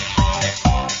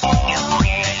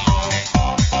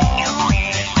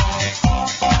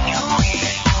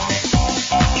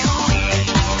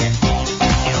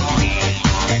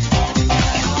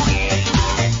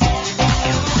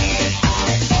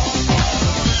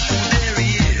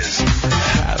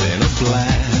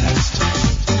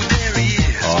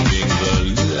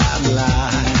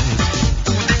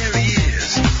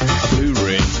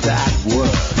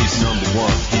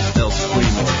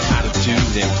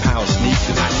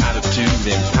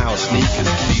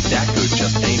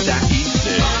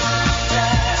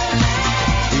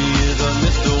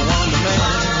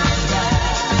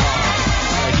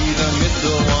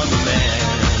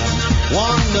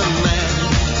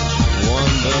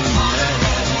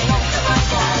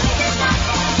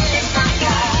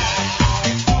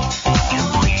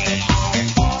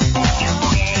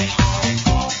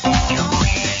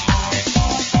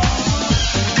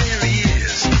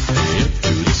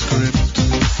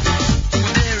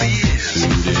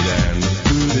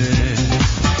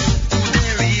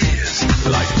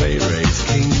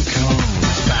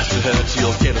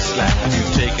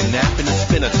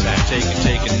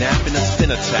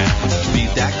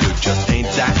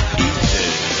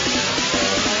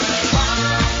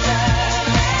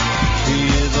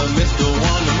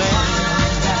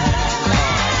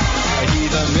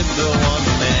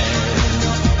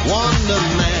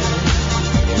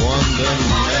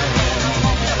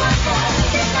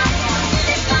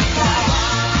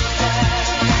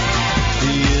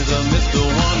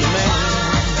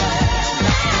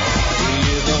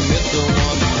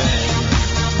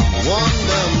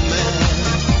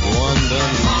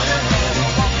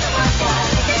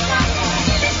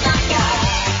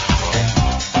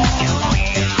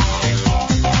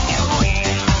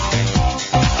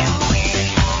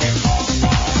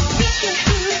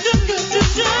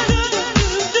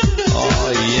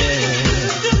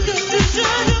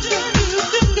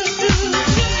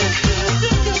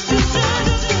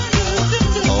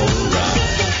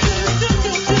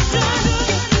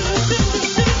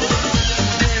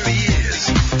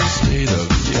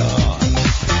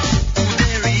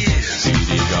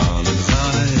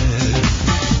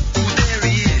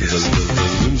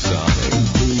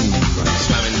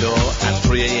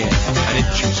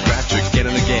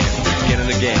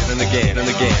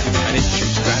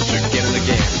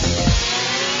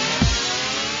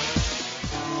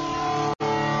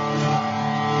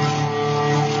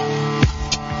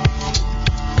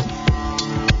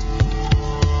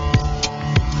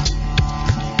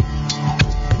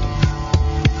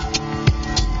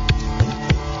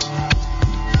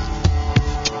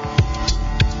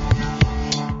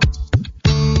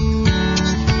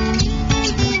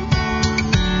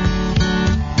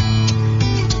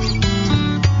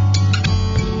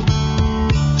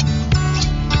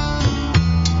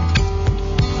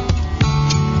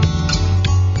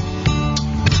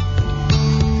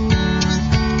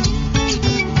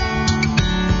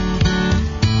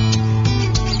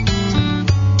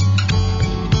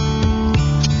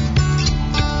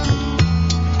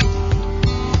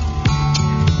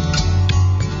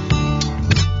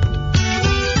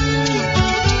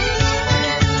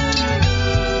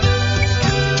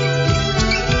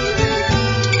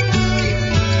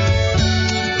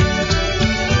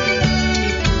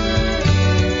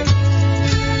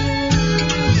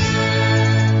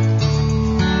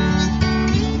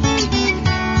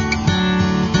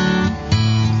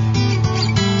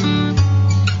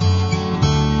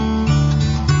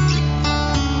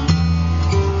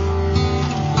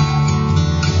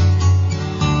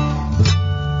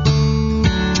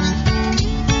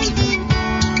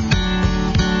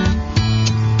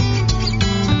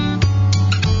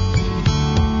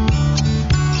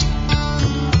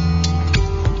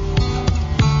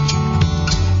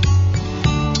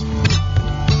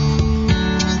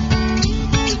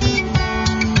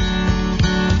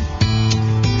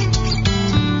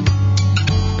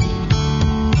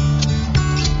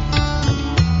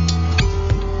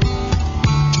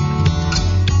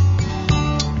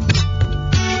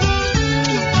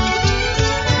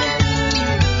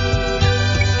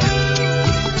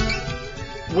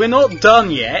 we're not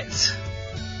done yet.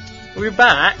 We're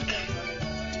back.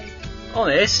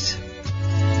 Honest.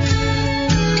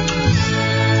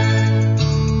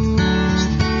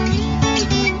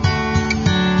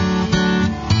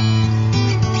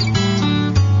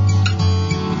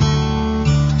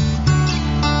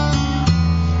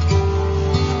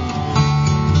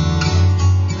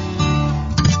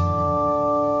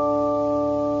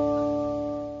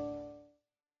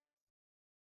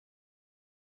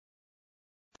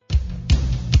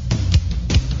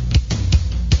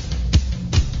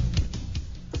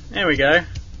 There we go.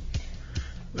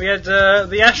 We had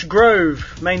the Ash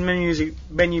Grove main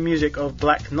menu music of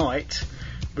Black Knight,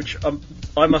 which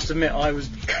I must admit I was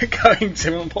going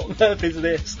to. What on earth is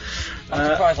this?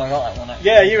 I'm surprised I got that one. Actually.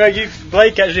 Yeah,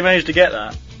 Blake actually managed to get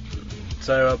that.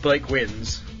 So Blake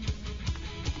wins.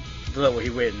 I don't know what he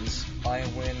wins. I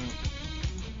win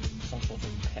some sort of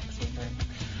Pepsi drink.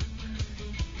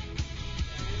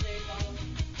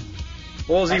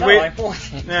 What does he I win? I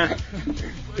bought it. Yeah.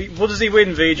 What does he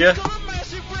win, Vija?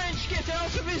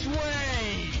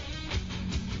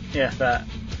 Yeah, that.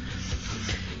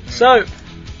 So,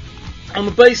 on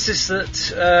the basis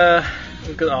that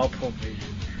we've got our poor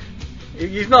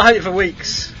Vija. You've not had it for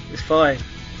weeks. It's fine.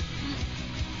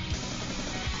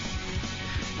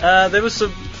 There was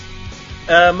some.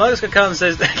 Marcus Kakan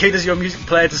says, "Okay, does your music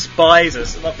player despise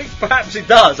us?" And I think perhaps it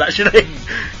does actually. It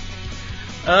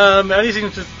only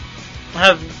seems to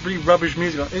have really rubbish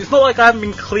music on. It's not like I haven't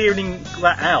been clearing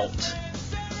that out.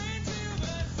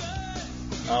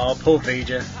 Oh, poor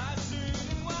Vija.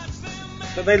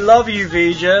 But they love you,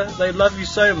 Vija. They love you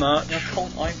so much. You're a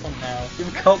cult icon now. You're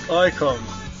a cult icon.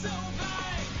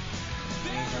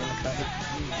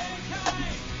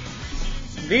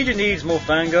 Vija needs more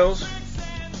fangirls.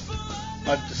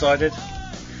 I've decided.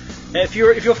 If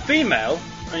you're female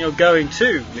and you're going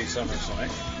to Midsummer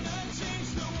Night,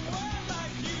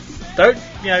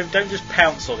 don't just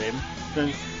pounce on him.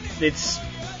 It's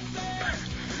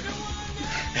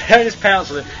don't just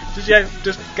pounce on him.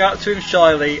 Just go up to him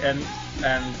shyly and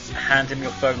hand him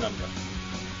your phone number.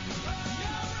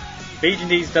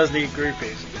 Vija does need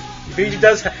groupies.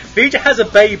 Vija has a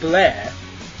Babe Lair.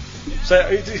 So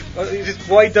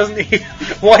why doesn't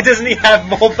he have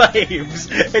more babes?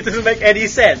 It doesn't make any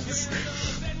sense.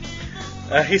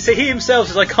 He himself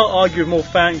says, I can't argue with more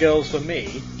fangirls for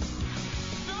me.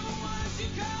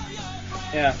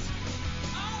 Yeah.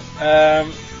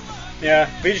 Yeah.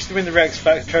 Vija should win the Rex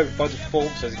Factor trophy by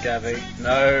default, says Gavi.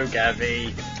 No,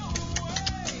 Gavi.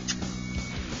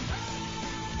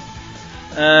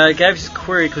 Gavi's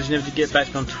query because you never did get back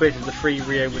to me on Twitter. The free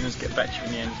Rio winners get back to you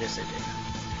in the end. Yes, they did.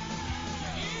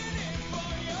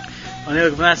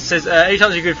 Anil Gavanath says,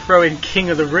 anytime you could throw in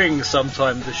King of the Ring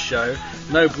sometime this show.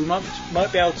 No, but we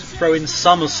might be able to throw in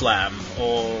SummerSlam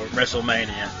or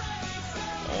WrestleMania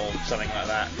or something like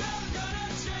that.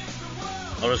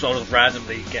 I'll just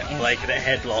randomly get Blake in a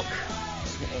headlock.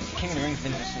 King of the Ring's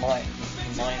been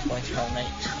demised by Trial Nate.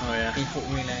 Oh yeah. He put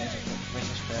Reno as the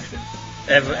British version.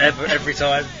 Every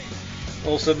time.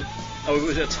 Awesome. Oh,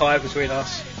 was it a tie between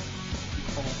us?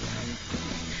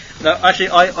 No, actually,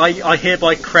 I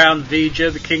hereby crown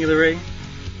Vija the King of the Ring,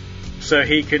 so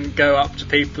he can go up to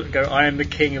people and go, I am the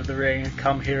King of the Ring,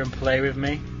 come here and play with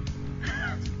me.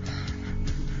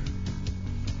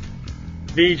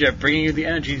 Vija, bringing you the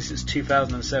energy since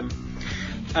 2007.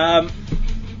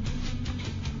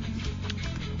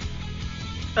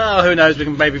 Who knows, we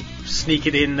can maybe sneak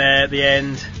it in there at the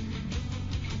end.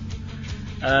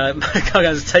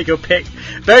 Take your pick.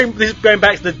 This is going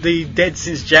back to the Dead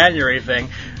Since January thing.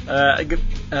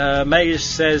 Magus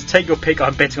says, take your pick,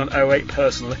 I'm betting on 08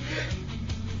 personally.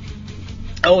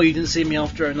 Oh, you didn't see me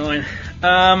after 09.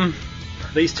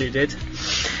 These two did.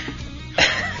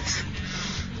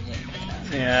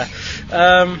 Yeah.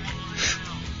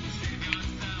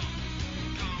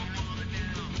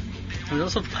 There's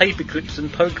lots of paper clips and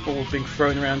Pokeballs being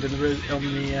thrown around on the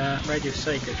Radio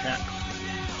Sega chat.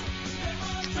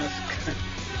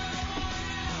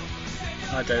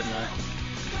 I don't know.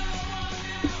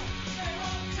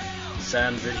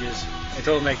 Sandwiches. It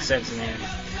all makes sense in the end.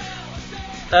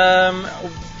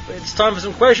 It's time for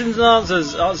some questions and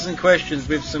answers. Answers and questions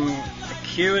with some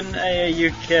Q&A,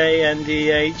 UK,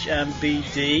 NDH, and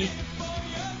BD.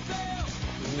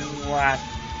 What?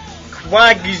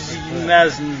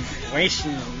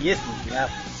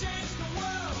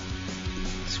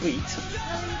 Sweet.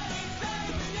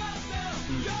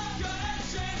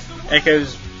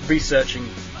 Echo's researching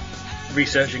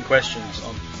questions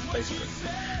on Facebook.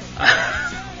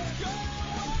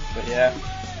 But yeah.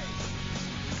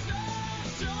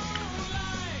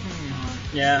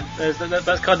 Yeah,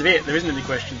 that's kind of it. There isn't any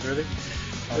questions really.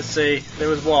 Let's see. There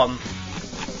was one.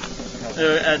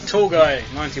 Tall guy,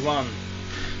 91.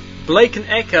 Blake and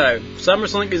Echo. Summer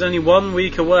Sonic is only 1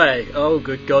 week away. Oh,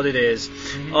 good God, it is.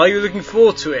 Are you looking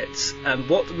forward to it? And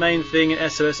what main thing in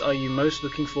SOS are you most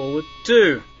looking forward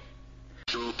to?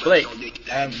 Blake.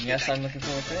 Yes, I'm looking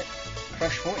forward to it.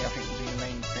 Crush 40, I think, will be the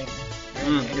main thing.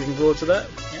 Really. Looking forward to that?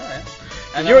 Yeah.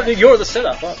 And you're at the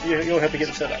setup, aren't you? You're helping get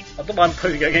the setup. I don't mind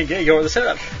putting it again. You're at the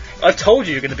setup. I've told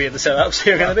you you're going to be at the setup, so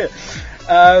you're going to be it.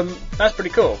 That's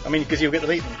pretty cool. I mean, because you'll get to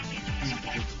meet them.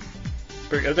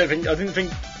 I didn't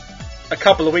think a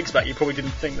couple of weeks back you probably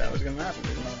didn't think that was going to happen.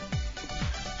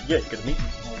 Yeah, you're going to meet them.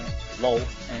 Lol.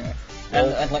 Anyway. Lol.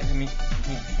 And I'd like to meet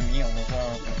Neon as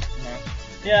well, but no.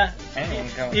 Yeah. Anyone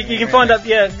can You can find out,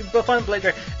 find Blake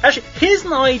Drake. Actually, here's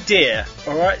an idea,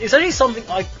 alright? It's only something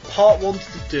I part wanted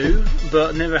to do,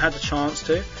 but never had the chance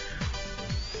to.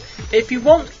 If you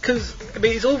want, because, I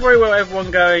mean, it's all very well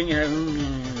everyone going, you know,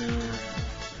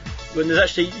 when there's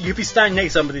actually, you'd be standing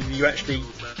next to somebody that you actually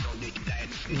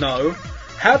know.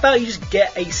 How about you just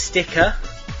get a sticker?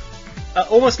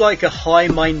 Almost like a "Hi,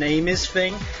 my name is"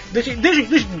 thing. Literally,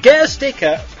 just get a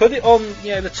sticker, put it on,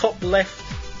 the top left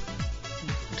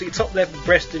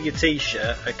breast of your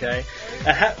t-shirt, okay,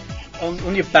 and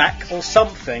on your back or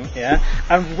something,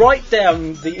 and write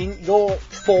down your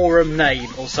forum name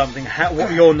or something,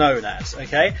 what you're known as,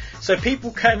 okay. So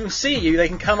people can see you, they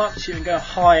can come up to you and go,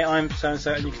 "Hi, I'm so and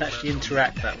so," and you can actually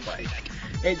interact that way.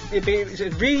 It's a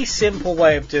really simple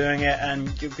way of doing it,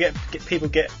 and you'll people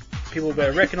will be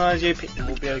able to recognise you. People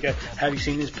will be able to go, "Have you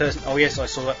seen this person?" "Oh yes, I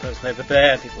saw that person over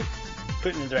there." People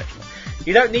put in the direction.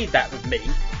 You don't need that with me.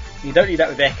 You don't need that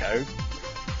with Echo.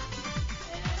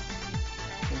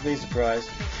 You'll be surprised.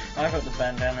 I've got the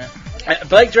bandana.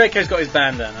 Blake Draco's got his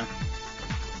bandana.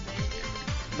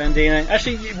 Bandana.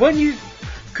 Actually,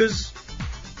 because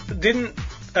didn't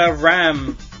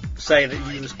Ram say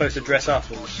that you were supposed to dress up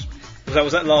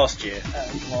was that last year?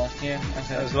 That was last year.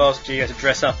 That was last year. You had to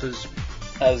dress up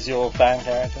as your fan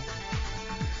character.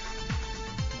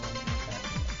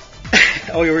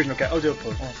 Oh, your original character. I'll do a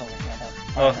pause. Or something like that.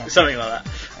 Oh, something like that.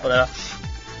 Whatever.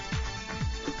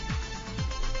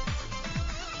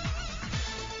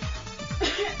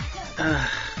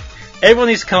 Everyone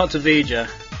needs to come up to Vija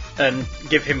and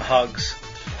give him hugs.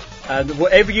 And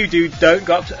whatever you do, don't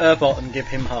go up to Urbot and give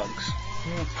him hugs.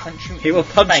 He will punch you. He will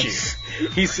punch you.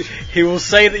 He will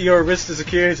say that you're a risk to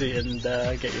security and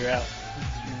get you out.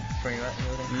 Bring you out the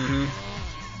building. Mm-hmm.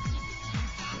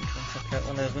 Check out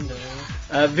one of those windows.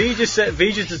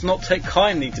 Vija does not take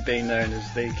kindly to being known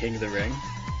as the King of the Ring.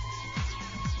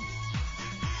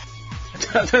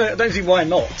 I don't see why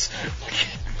not.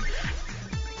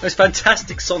 Most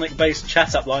fantastic Sonic-based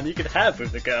chat-up line you could have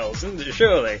with the girls, isn't it?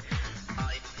 Surely.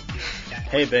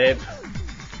 "Hey, babe.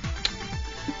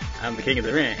 I'm the King of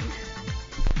the Ring.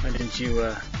 Why didn't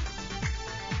you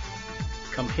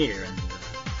come here and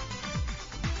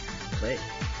play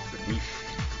with me?"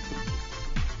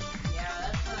 Yeah,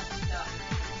 that's not stuff.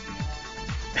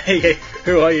 Hey,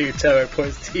 who are you, Turbo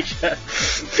Points t-shirt?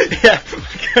 Yeah.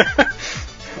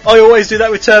 I always do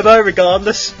that with Turbo,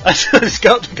 regardless. I just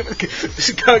go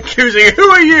accusing, "Who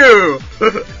are you?"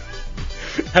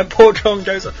 And poor John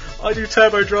goes, "I do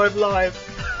Turbo Drive Live."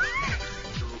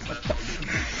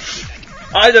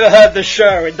 I never heard the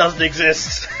show, it doesn't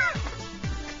exist.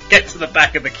 Get to the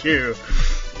back of the queue.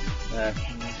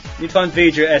 You find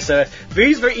Vija at SOS.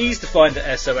 Vija's very easy to find at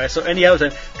SOS or any other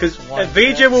time, because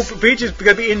Vija's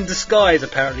going to be in disguise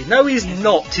apparently. No, he's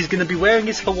not. He's going to be wearing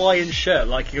his Hawaiian shirt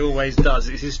like he always does.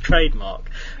 It's his trademark,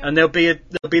 and there'll be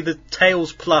the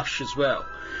Tails plush as well.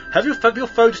 Have your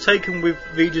photo taken with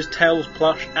Vija's Tails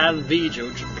plush and Vija,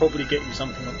 which would probably get you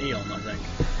something on Eon, I think.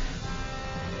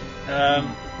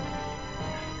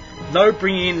 No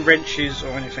bringing in wrenches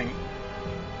or anything.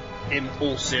 In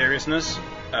all seriousness.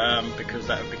 Because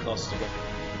that would be costly.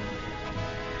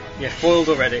 Yeah, foiled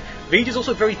already. Vija's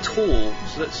also very tall,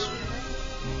 so that's...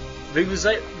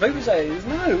 Vuvuzela?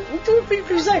 No, we're talking about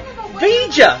Vuvuzela.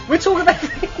 Vija! We're talking about...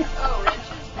 Oh, wrenches.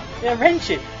 Yeah,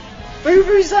 wrenches.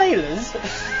 Vuvuzelas?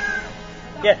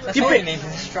 Yeah, That's all you need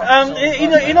for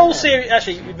the in all seriousness,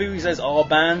 actually, Vuvuzelas are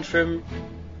banned from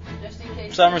Just in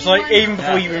case. Summer Sonic, even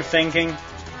before you were thinking.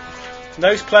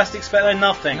 Those plastic they're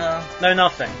nothing. No,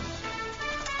 nothing.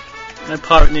 No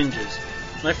pirate ninjas.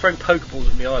 No throwing pokeballs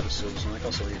at me either, Silver Sonic. I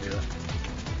saw you do that.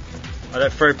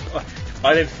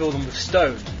 I don't fill them with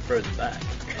stones and throw them back.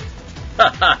 Ha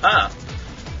ha ha!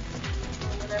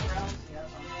 Whatever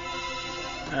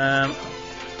else.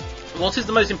 What is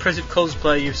the most impressive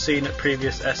cosplay you've seen at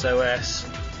previous SOS?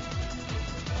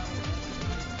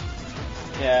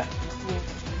 Yeah.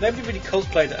 Nobody really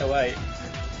cosplayed at 08.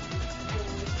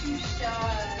 Too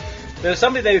shy. There was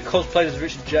somebody there who cosplayed as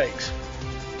Richard Jakes.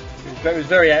 It was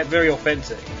very, very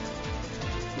authentic.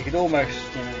 You could almost,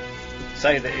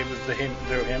 say that it was the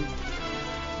real him.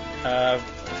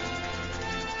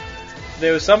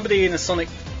 There was somebody in a Sonic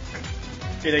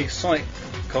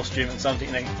costume and somebody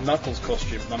in a Knuckles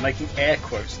costume. And I'm making air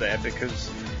quotes there because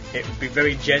it would be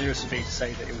very generous of me to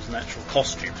say that it was an actual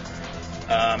costume.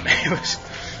 It was,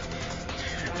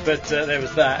 but there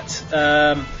was that.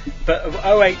 But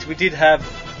 08 we did have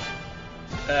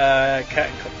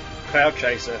Cloud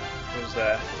Chaser was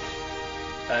there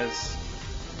as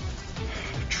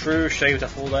true, shaved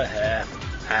off all their hair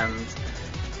and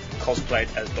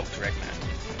cosplayed as Dr. Eggman,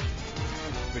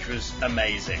 which was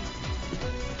amazing.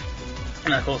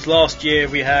 And of course last year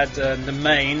we had the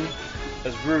main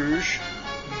as Rouge.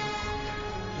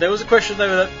 There was a question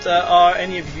though that are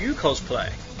any of you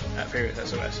cosplay at Furious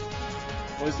SOS?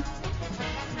 Was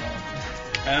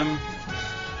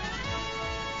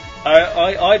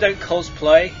I don't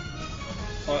cosplay.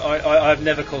 I've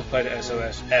never cosplayed at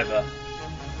SOS ever.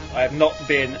 I have not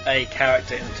been a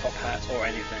character in the top hat or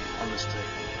anything, honestly.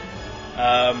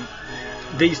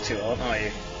 These two aren't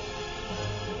you?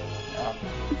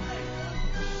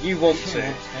 You want to.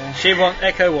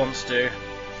 Echo wants to.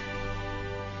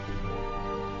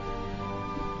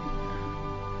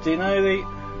 Do you know the...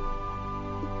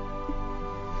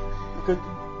 Do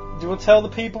you want to tell the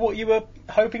people what you were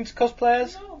hoping to cosplay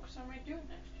as? No, because I might do it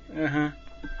next year.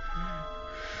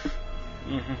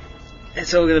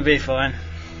 It's all going to be fine.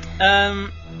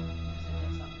 I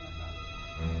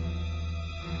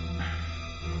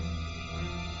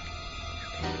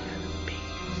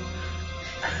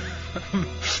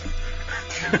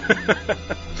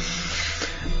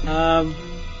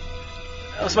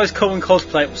suppose common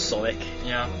cosplay was Sonic.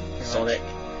 Yeah. Sonic.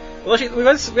 Well, actually, we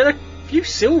had a few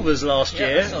silvers last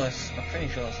year. That's nice. I'm pretty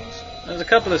sure that's nice. There was a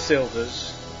couple of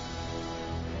silvers.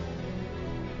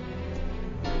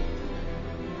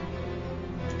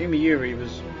 Yuri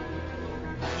was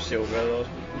silver.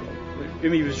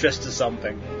 Umi was dressed as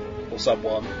something or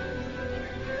someone.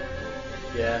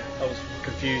 Yeah, I was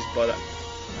confused by that. I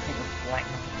think it was black.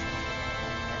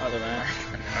 I don't know.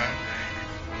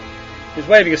 He was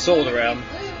waving a sword around.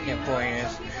 Yeah, boy, it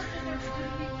is.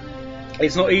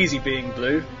 It's not easy being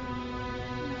blue,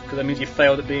 because that means you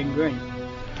failed at being green.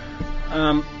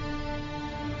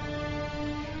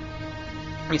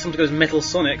 Someone goes Metal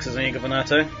Sonic, says Inigo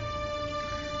Bonato.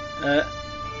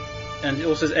 And it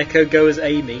also says Echo go as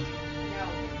Amy.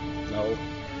 No.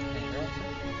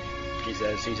 She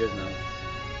says no.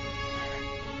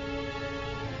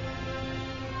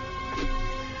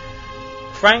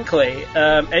 Frankly,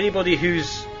 anybody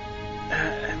who's...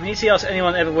 you see ask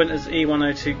anyone ever went as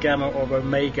E102 Gamma or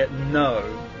Omega? No.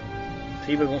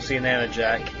 People won't see an Air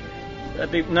Jack.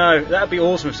 That'd be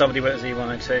awesome if somebody went as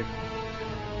E102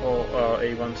 or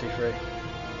E123.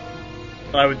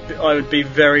 I would be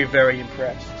very, very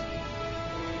impressed.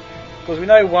 Because we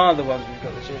know one of the ones we've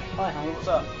got this year. Hi, honey, what's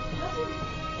up?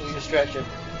 Are you distracted?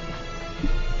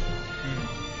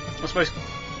 I suppose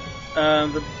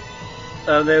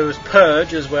there was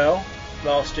Purge as well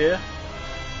last year,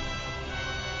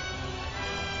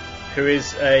 who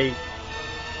is a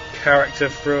character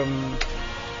from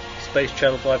Space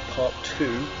Channel 5 Part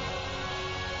 2.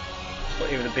 It's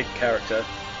not even a big character.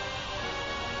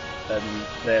 And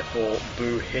therefore,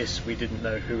 boo hiss, we didn't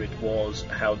know who it was,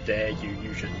 how dare you,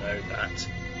 you should know that.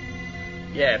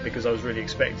 Yeah, because I was really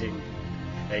expecting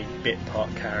a bit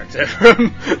part character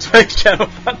from Space Channel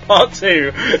Part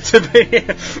 2 to be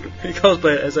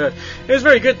cosplayed as a... It was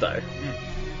very good though.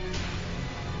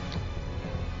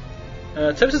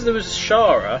 Tim says there was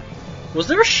Shara. Was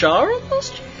there a Shara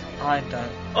last year?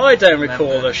 I don't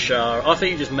recall a Shara. I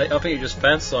think you're just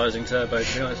fantasizing, Turbo,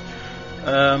 to be honest.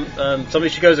 Somebody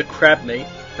should go as a crab meat. I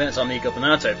think that's Amigo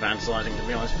Bonato fantasizing, to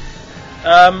be honest.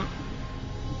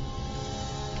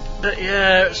 But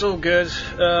yeah, it's all good.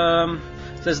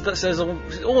 There's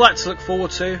all that to look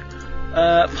forward to.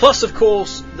 Plus, of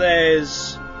course,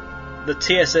 there's the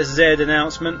TSSZ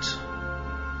announcement.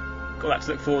 Got that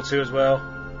to look forward to as well.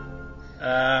 Think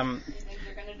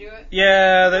they're gonna do it?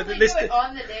 Yeah, Do it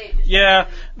on the day. yeah.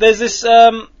 There's this.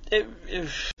 The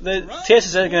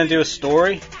TSSZ are going to do a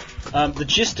story. The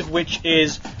gist of which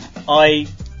is I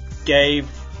gave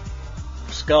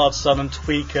Scarred Sun and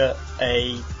Tweaker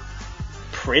a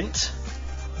print,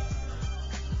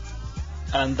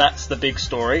 and that's the big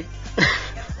story.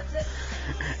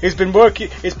 It's been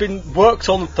worked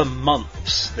on for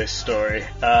months, this story.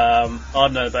 I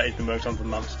know that it's been worked on for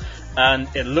months, and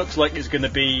it looks like it's going to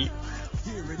be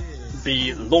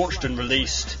launched and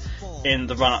released in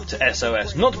the run-up to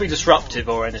SOS. Not to be disruptive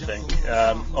or anything,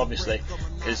 obviously,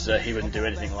 because he wouldn't do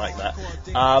anything like that.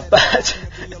 But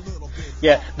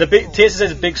yeah,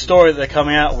 TSSA's big story that they're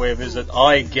coming out with is that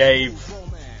I gave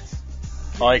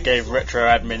retro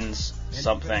admins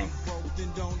something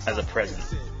as a present.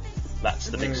 That's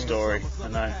the big story. I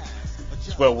know.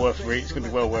 It's well worth reading. It's going to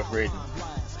be well worth reading.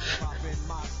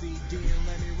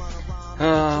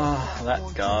 That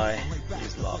guy.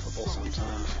 He's laughable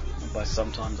sometimes. And by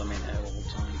sometimes, I mean all the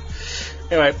time.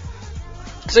 Anyway,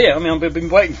 so yeah, I mean, I've been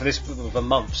waiting for this for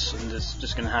months, and it's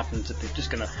just going to happen to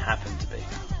be.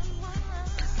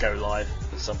 Go live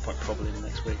at some point, probably in the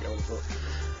next week. I would have thought.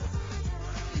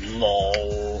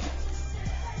 Lol.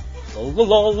 Lol.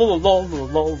 Lol. Lol. Lol. Lol.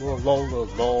 Lol.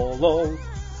 Lol. Lol.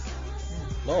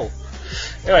 Lol.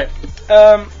 Anyway,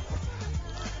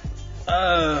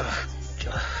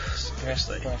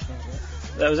 seriously,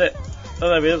 that was it. Oh,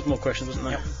 there was more questions, wasn't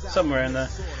there? Yep. Somewhere in there.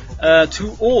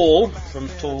 To all from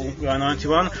Tall Guy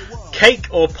 91, cake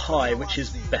or pie, which is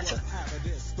better?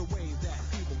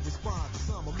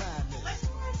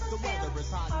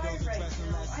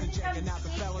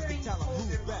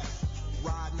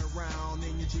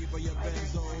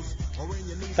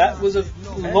 That was a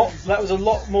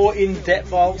lot more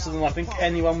in-depth answer than I think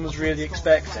anyone was really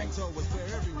expecting.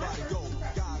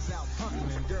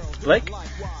 Blake?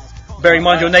 Bear in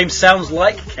mind your name sounds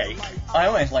like cake. I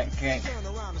always like cake.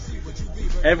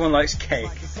 Everyone likes cake.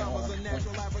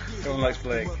 Everyone likes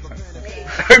Blake.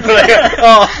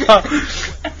 Oh.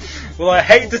 Well, I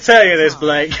hate to tell you this,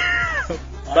 Blake,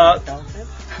 but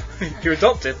you're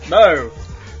adopted. No.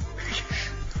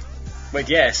 Wait,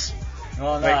 yes.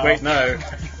 Oh, no. Wait, no.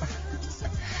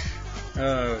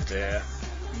 Oh dear.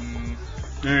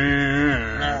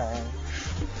 No.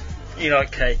 You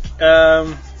like cake.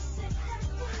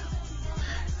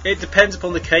 It depends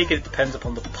upon the cake, and it depends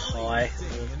upon the pie.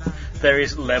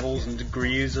 Various levels and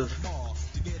degrees of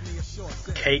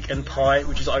cake and pie,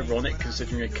 which is ironic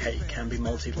considering a cake can be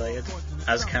multi-layered,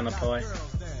 as can a pie.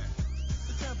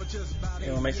 You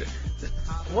know what makes it?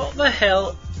 What the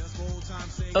hell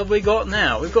have we got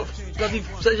now? We've got bloody.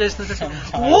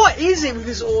 What is it with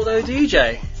this auto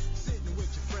DJ?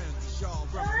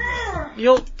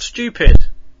 You're stupid.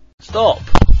 Stop.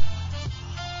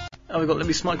 Oh my god, let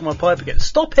me smoke my pipe again.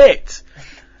 Stop it!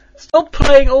 Stop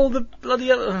playing all the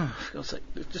bloody other... Oh, for God's sake,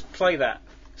 just play that.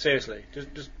 Seriously,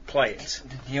 just play it.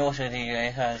 The auto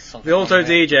DJ has something. The auto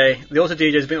DJ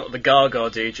has been like the Gaga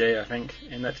DJ, I think,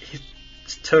 in that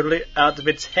it's totally out of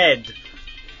its head.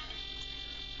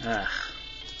 Ah.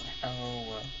 Oh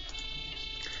well.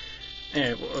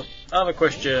 Yeah, well, other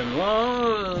question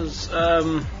was...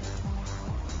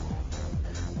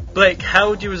 Blake,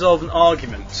 how would you resolve an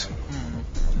argument?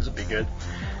 This would be good.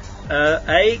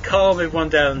 A, calm everyone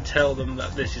down and tell them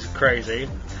that this is crazy.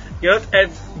 Get at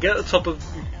the top of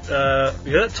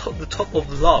the top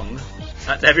of lung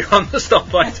at everyone at the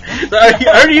stoplight.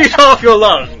 Only use half your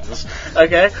lungs,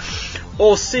 okay?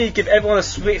 Or C, give everyone a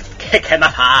swift kick in the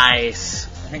face.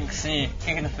 I think C,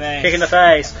 kick in the face. Kick in the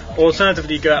face. Or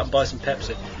alternatively, you go out and buy some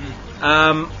Pepsi.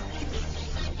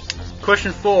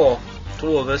 Question 4 to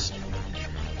all of us.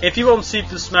 If you want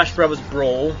Super Smash Bros.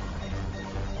 Brawl, !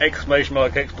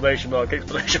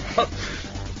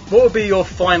 What would be your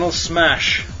final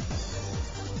smash?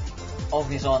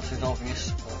 Obvious answer is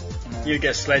obvious. But, You'd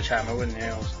get a sledgehammer, wouldn't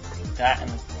you? That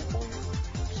and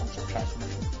some sort of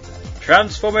transformation.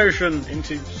 Transformation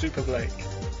into Super Blake.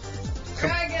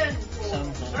 Dragon!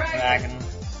 Some sort of dragon.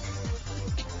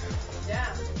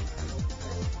 Yeah.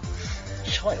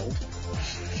 Child?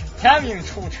 Damn you,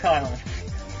 tall child.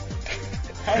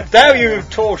 Damn you,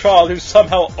 tall child who's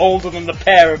somehow older than the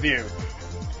pair of you.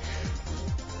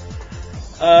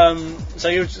 So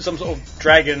you're some sort of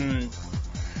dragon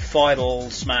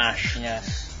final smash.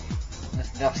 Yes.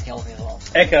 That's the obvious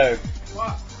answer. Echo.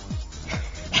 What?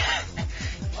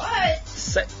 What?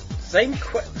 Same.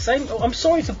 Oh, I'm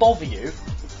sorry to bother you.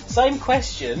 Same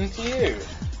question to you.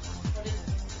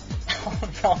 Oh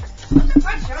no.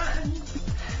 Question.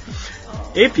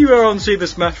 If you were on Super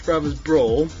Smash Bros.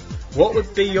 Brawl, what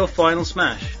would be your final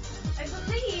smash? I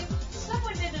believe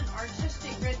someone did an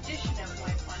artistic rendition of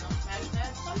my final smash that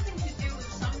had something to do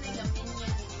with summoning a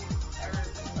minion, or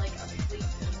like a fleet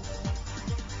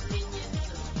of minions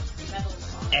of Metal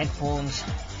Sonic. Headphones.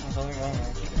 No,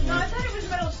 I thought it was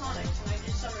Metal Sonic, so I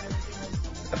just summoned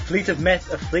everything. A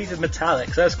fleet of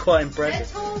metallics. That's quite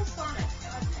impressive. Metal Sonic.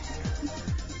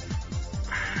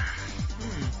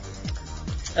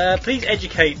 Please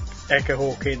educate Echo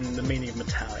Hawk in the meaning of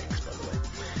metallics, by the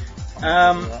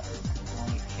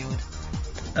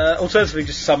way. Alternatively,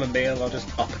 just summon me and I'll just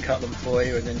uppercut them for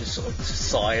you and then just sort of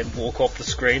sigh and walk off the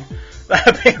screen.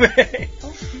 That'd be me.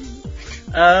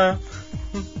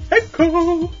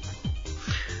 Echo.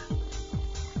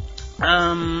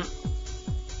 I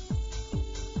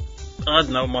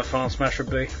don't know what my final smash would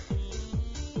be.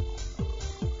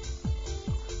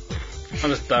 I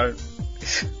just don't.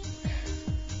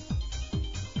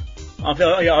 I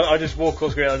feel like I just walk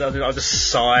across the screen, I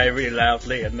just sigh really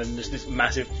loudly, and then just this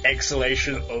massive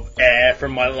exhalation of air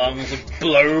from my lungs would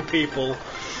blow people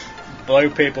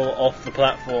off the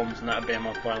platforms, and that would be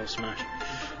my final smash.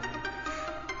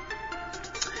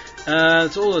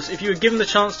 So all this, if you were given the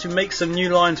chance to make some new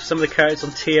lines for some of the characters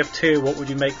on TF2, what would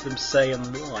you make them say and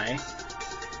why?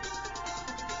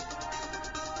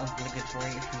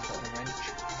 Obligatory if you've got a wrench.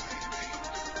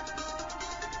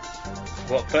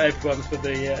 What, for everyone for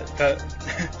the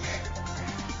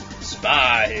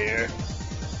Spy here.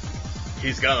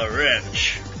 He's got a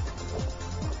wrench.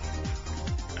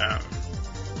 I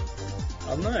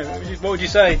don't know, what would you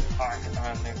say? I don't know.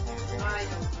 I don't know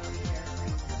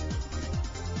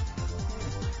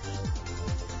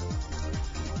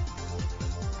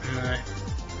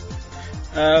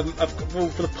No. Well,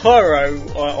 for the pyro,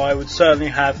 I would certainly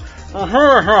have,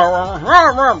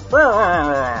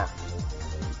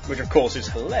 which of course is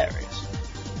hilarious.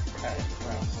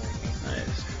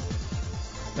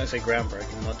 Don't say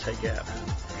groundbreaking, I might take it out.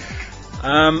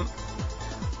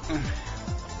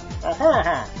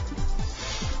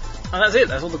 And that's it.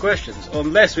 That's all the questions.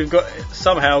 Unless we've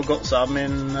somehow got some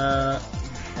in.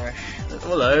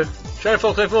 Hello. Shadow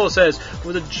Fox 04 says,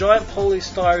 with a giant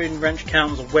polystyrene wrench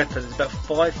count as a weapon, it's about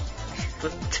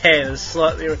 5'10", and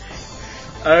slightly.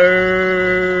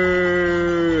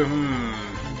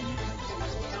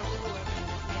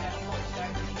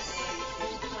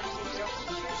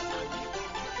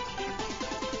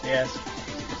 Yes.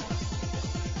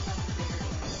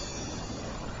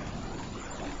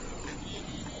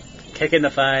 Kick in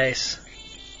the face.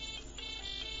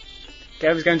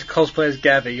 Gavi's going to cosplay as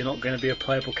Gavi. You're not going to be a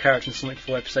playable character in Sonic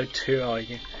 4 Episode 2, are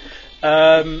you?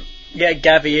 Yeah,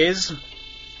 Gavi is.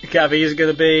 Gavi is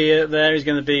going to be there. He's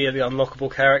going to be the unlockable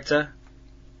character.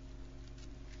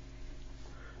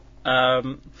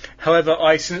 However,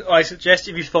 I suggest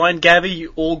if you find Gavi,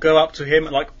 you all go up to him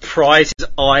and like prise his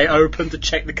eye open to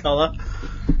check the colour.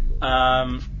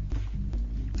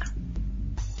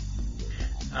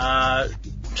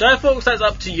 Shadow Fox, that's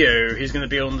up to you. He's going to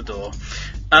be on the door.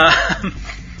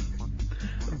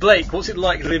 Blake, what's it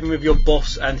like living with your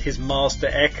boss and his master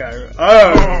Echo?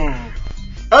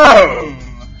 Oh!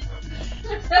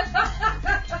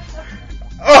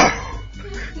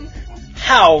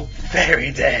 How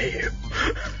very dare you!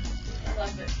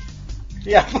 Love it.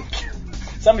 Yeah,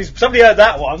 somebody heard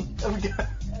that one.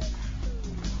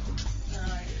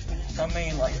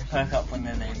 Somebody like to perk up when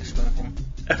their name is spoken.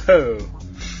 Oh.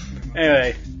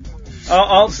 Anyway,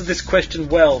 I'll answer this question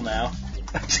well now.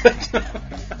 Well,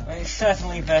 it's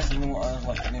certainly better than what I was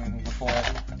like doing before,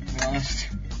 to be honest.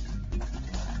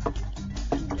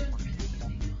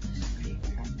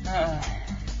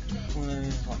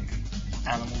 Was like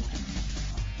animals.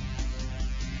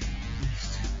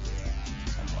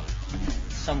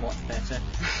 Somewhat better.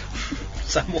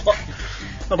 Somewhat.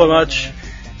 Not by much.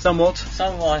 Somewhat.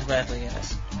 Somewhat better,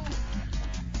 yes.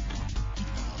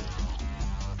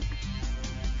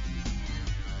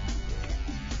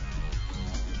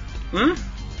 Hmm?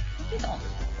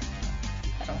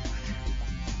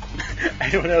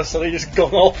 Anyone else suddenly just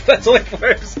gone off? That's only for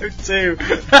episode 2.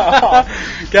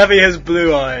 Gavi has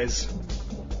blue eyes.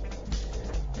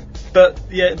 But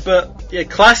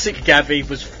classic Gavi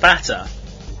was fatter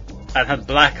and had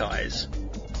black eyes.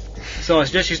 So I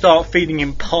suggest you start feeding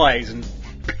him pies and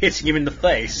hitting him in the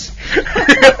face.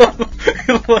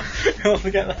 He'll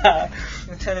forget that.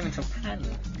 We'll turn him into a planet.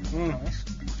 Nice.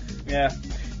 Yeah.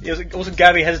 Also,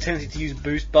 Gavi has a tendency to use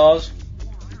boost bars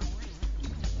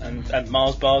and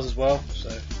Mars bars as well. So,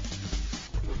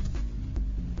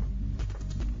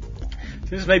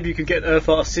 since maybe you could get an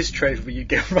Earthart assist trade where you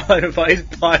get run over by his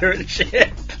pirate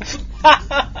ship.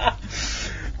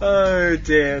 Oh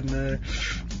dear, no.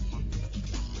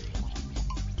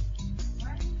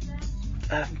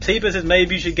 Tiba says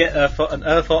maybe you should get an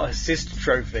Earthart assist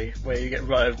trophy where you get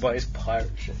run over by his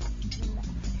pirate ship.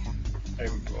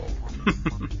 Overall.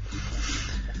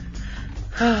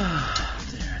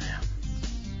 Dear.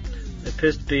 There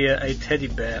appears to be a teddy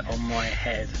bear on my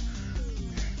head.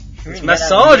 It's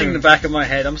massaging the back of my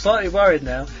head. I'm slightly worried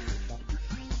now.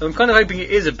 I'm kind of hoping it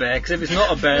is a bear, because if it's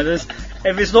not a bear,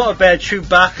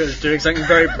 Chewbacca's doing something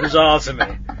very bizarre to me.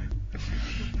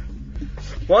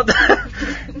 What?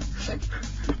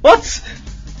 What?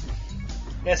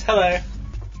 Yes, hello.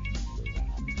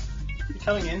 You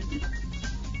coming in?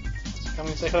 Come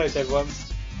and say hello to everyone.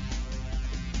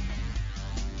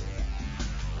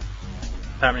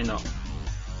 Apparently not.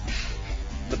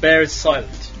 The bear is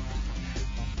silent.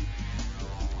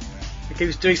 It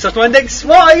keeps doing stuff to my neck.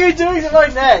 What are you doing to my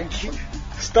neck?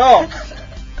 Stop.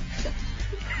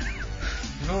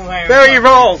 Very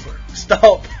wrong.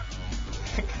 Stop.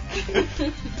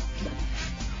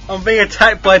 I'm being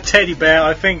attacked by a teddy bear.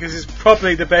 I think this is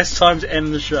probably the best time to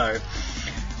end the show.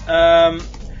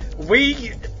 What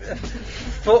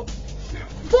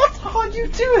are you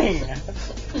doing?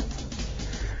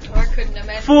 I couldn't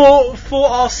imagine. For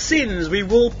our sins, we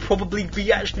will probably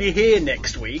be actually here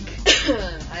next week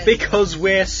because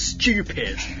we're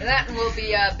stupid. That will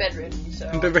be bedridden. So.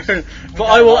 But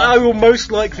I will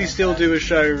most likely still do a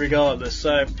show regardless.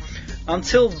 So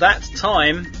until that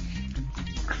time,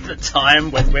 the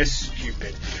time when we're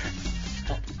stupid.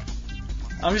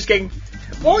 I'm just getting.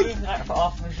 What? For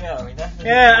after the show.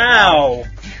 Yeah, ow.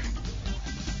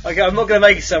 Okay, I'm not going to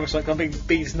make it sound like I'm being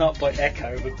beaten up by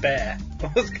Echo with Bear.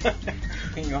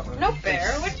 No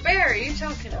bear. Which bear are you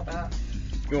talking about?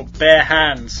 Your bare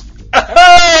hands.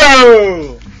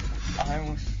 Oh!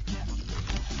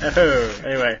 Oh,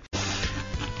 anyway.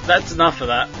 That's enough of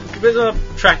that. Give us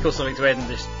a track or something to end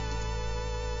this.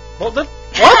 What the?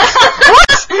 What?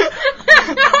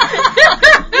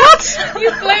 What?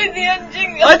 You played the end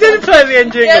jingle. I didn't play the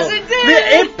end jingle. Yes, it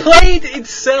did. It played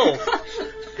itself.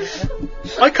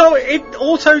 I can't.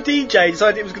 Auto DJ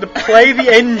decided it was going to play the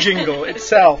end jingle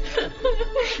itself.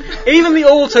 Even the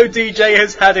Auto DJ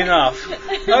has had enough.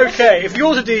 Okay, if the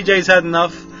Auto DJ's had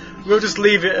enough, we'll just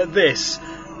leave it at this.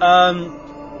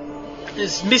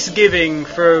 It's Misgiving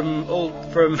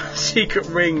from Secret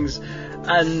Rings,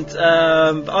 and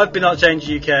I've been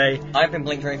Archangel UK. I've been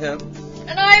Blink32.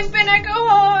 And I've been Echo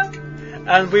Hawk.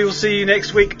 And we will see you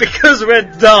next week because we're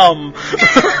dumb.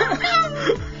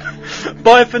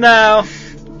 Bye for now.